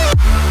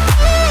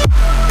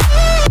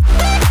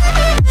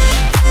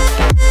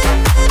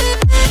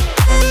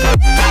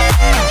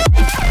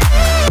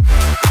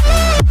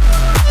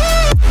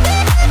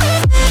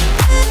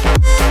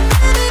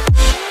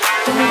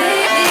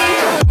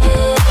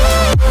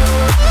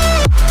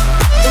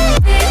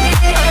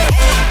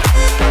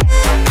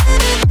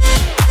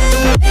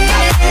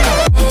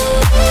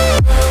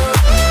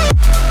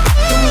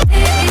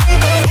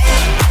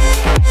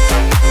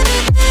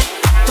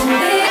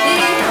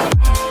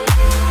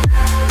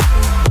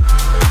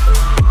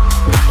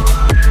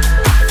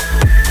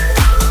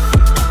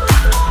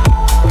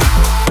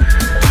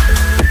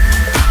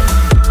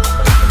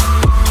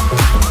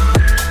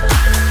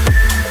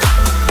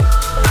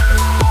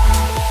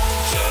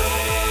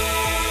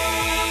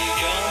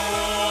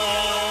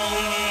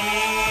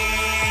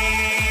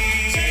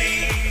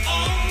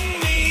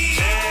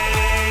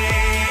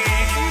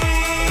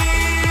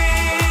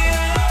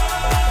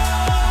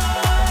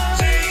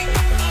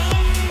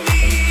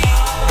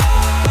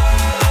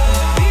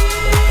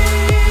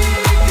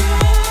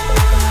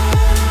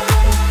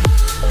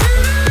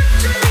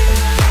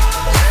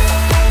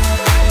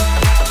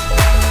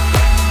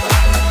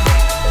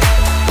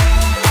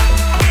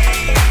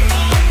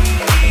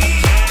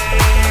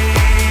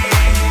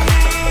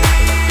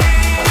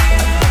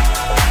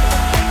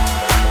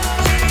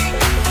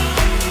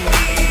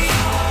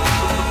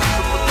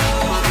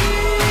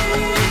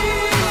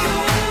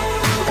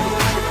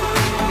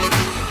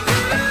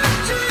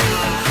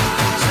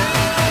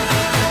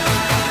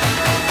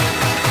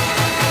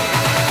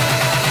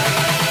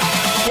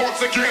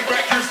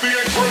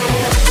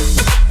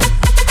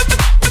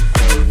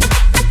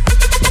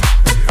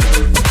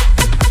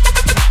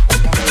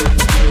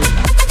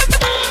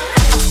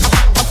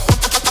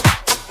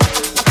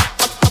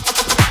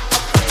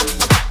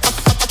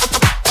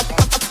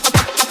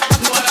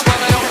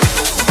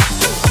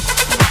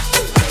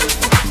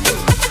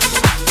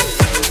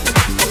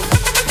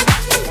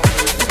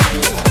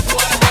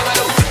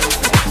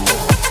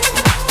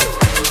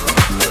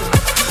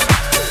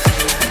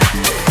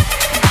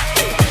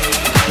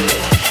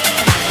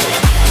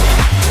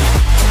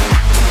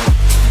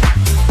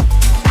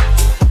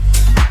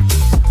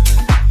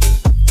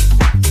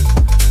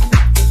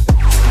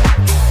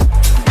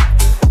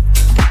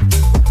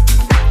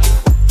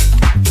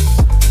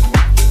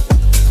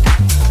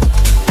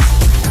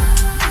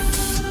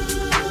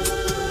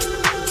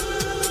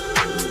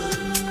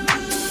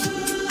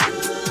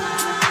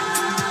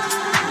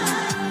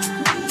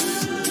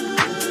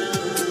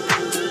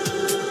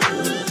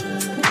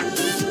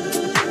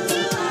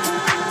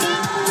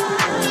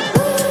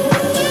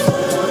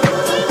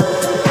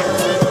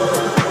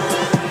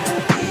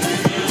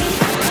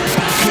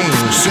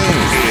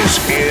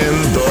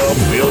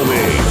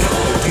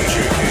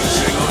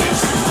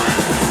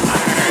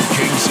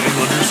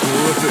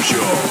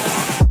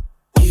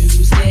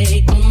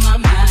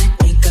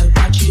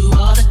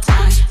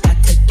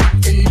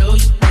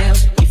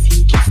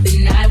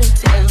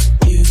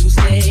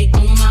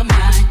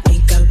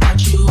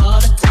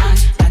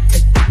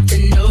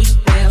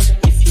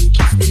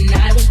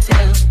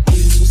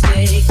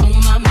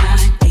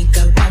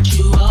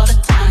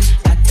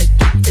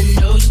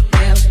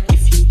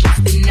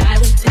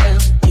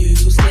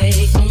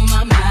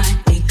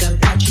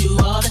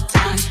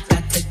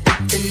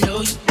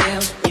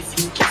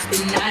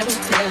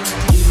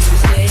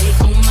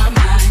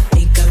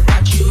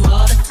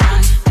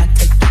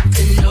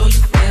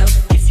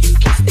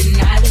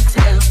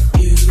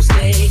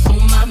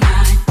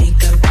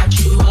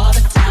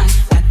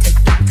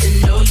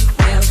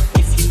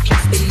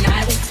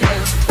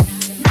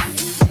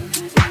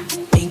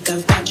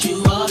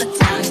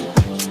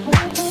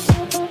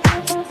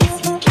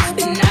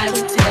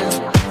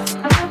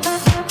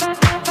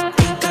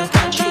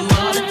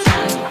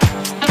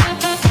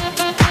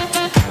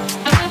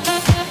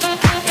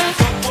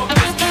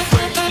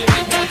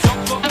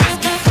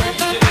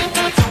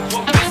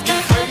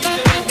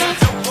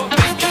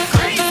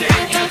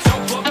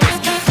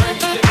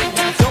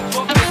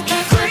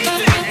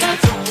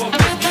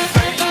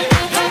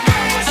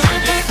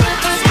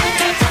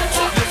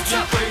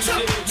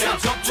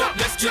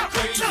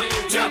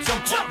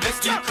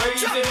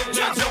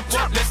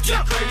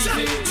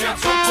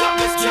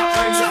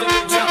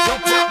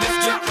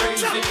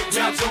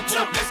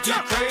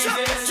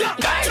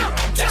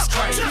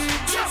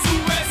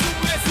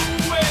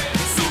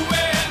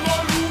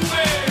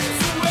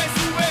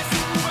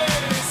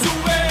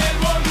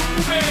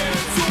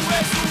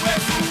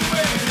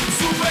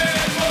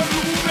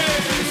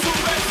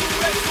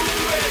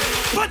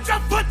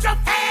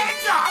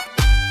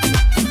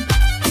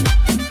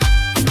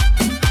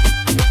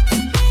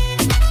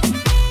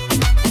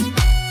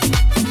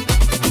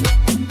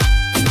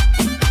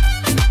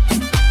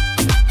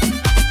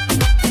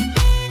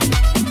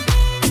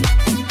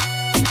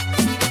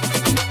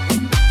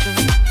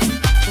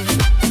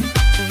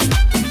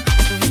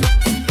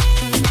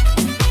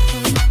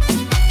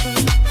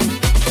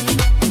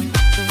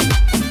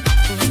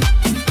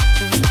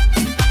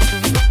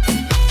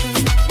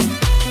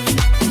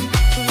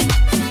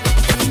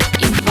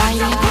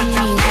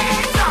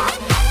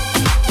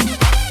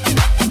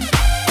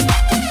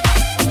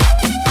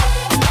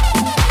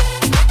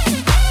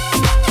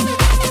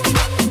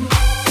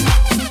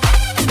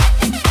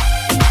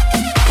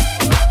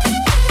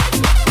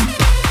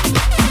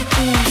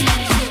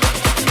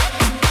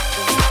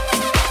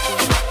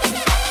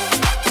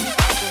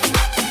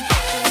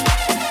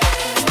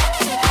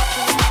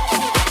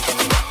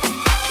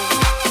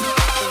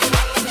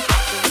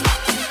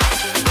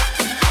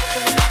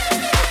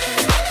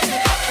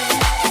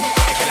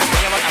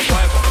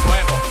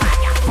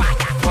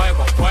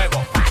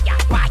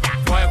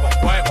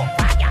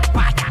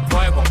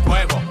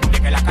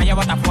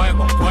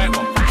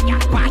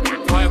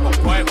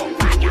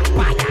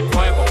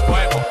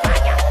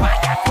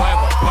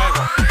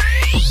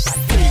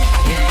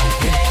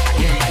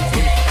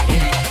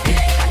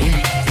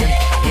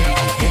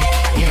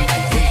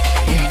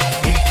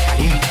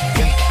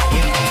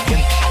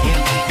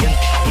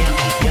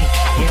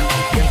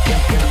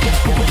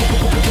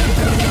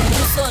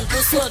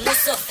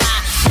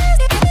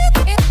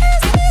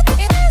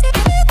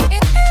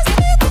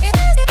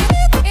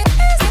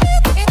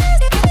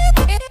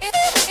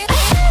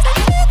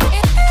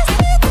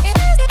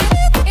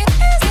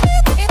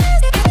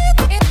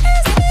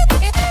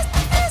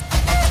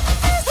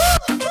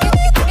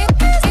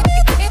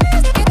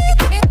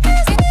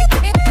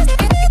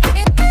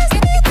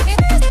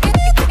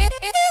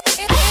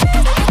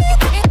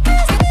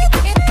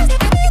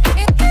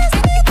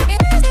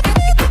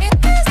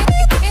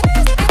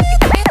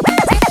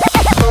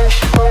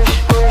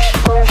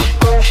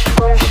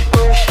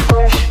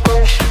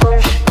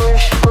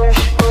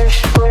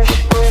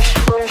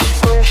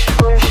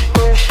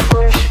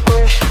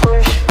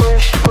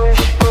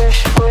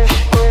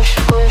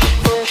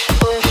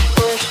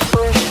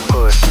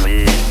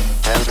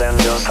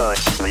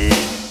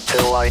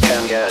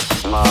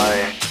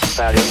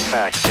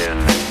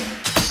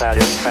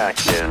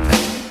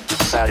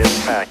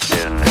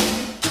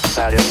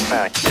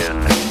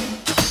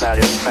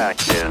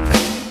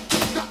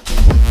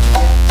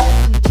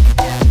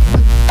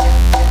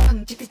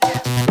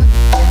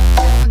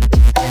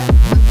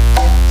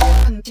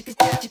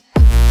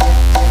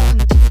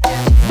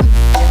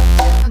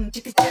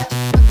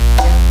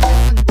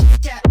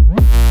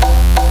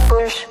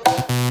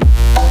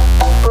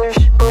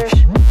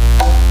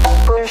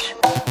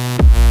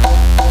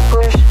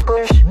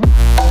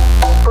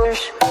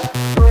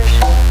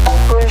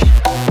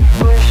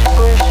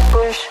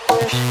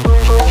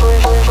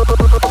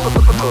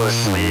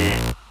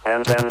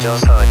 And then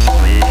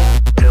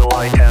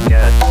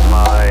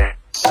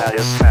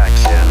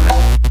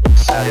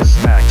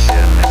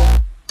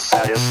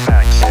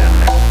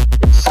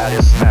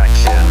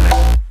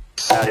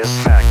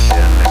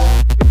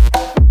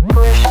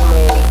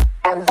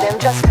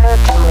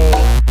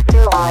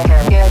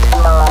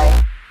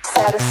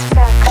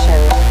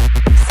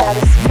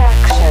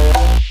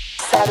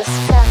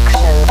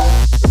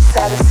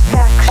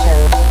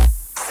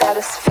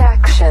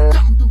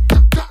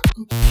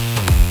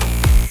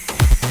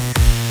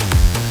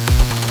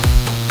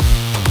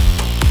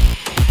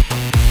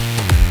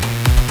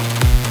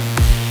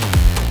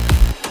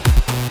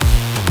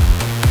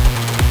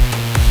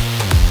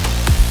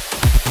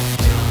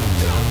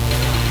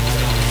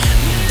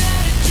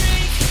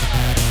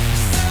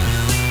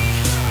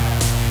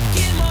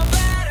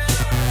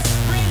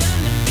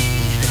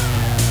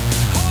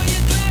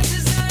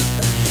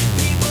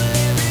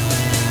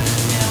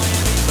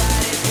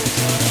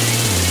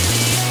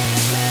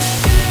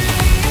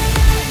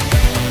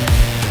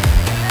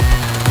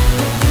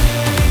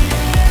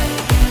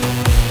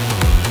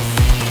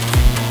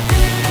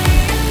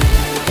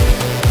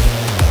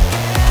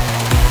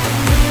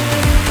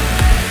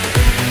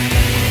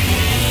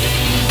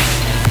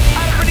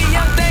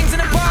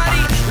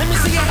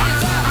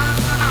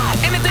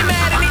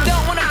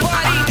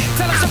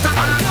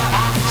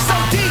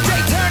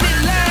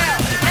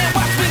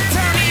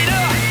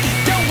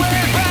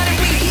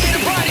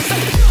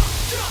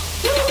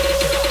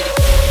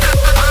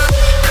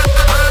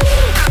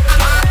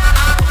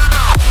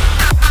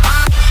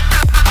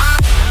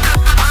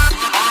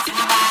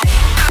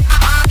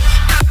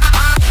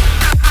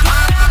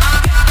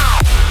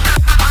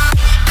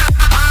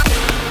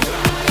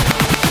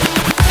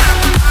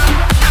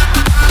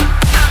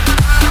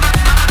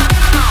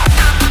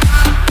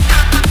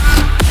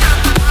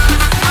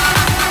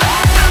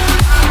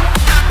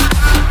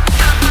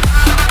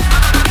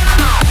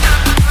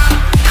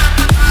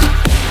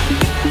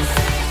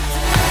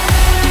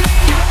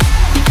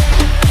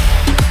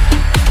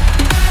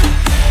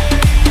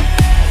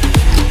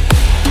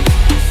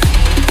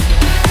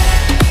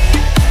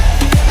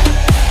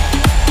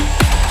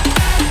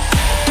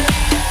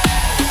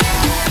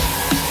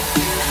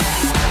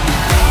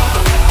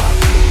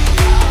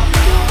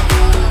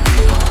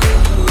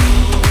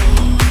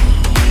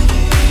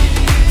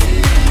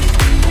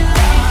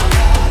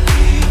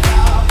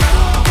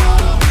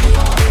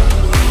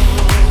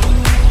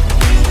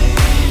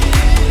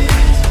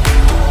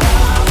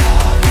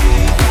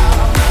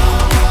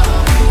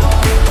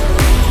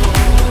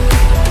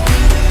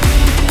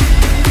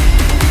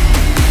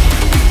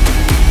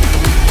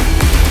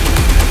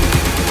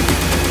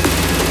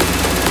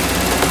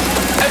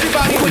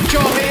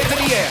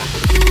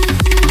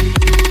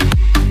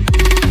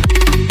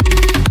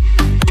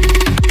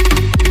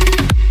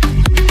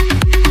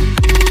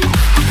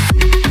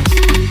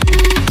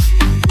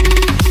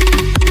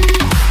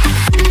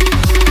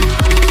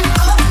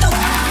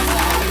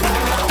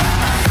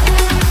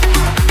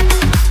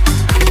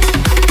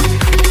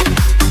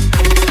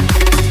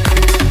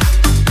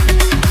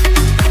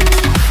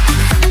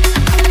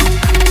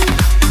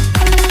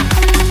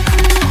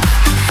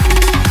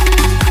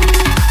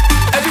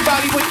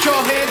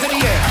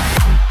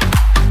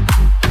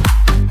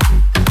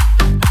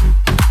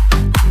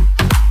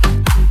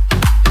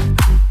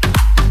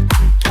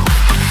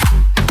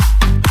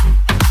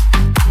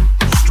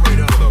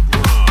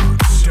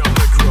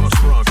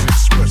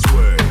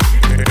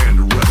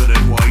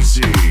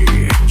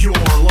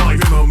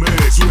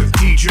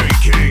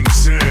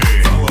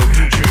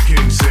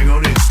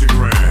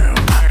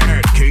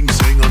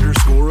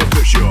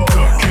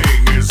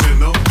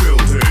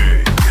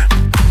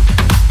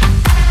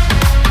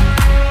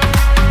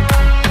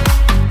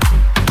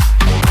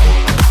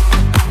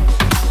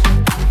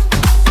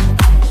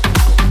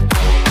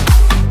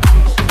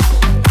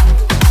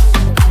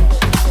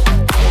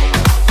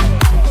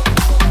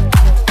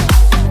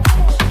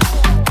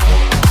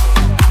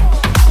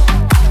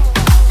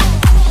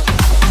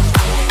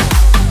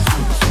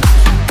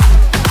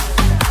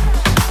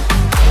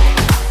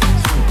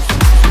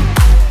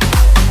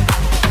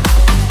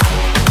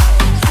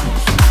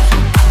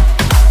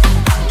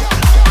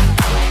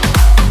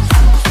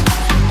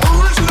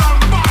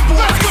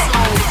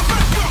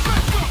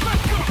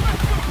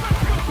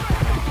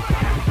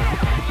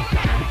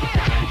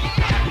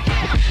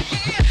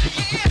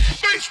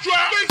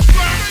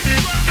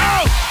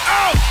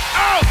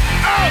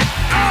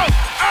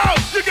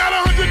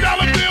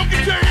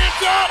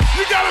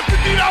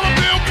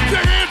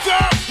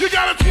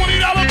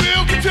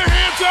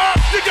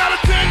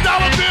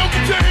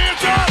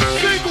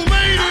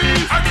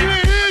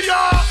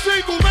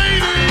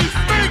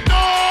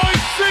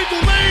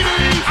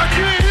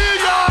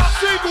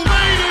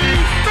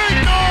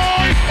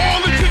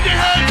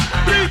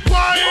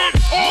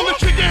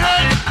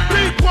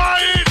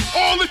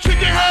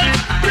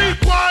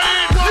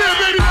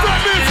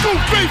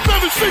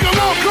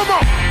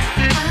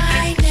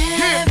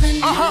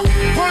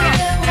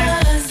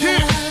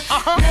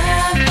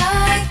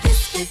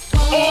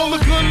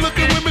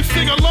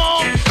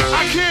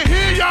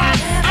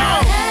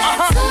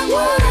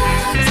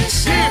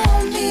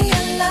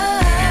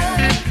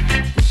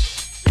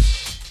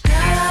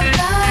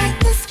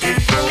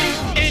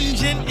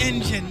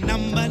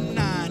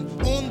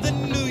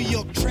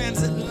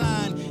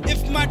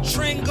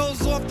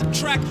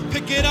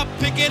Pick it up,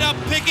 pick it up,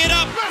 pick it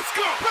up. Let's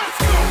go, let's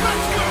go,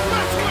 let's go.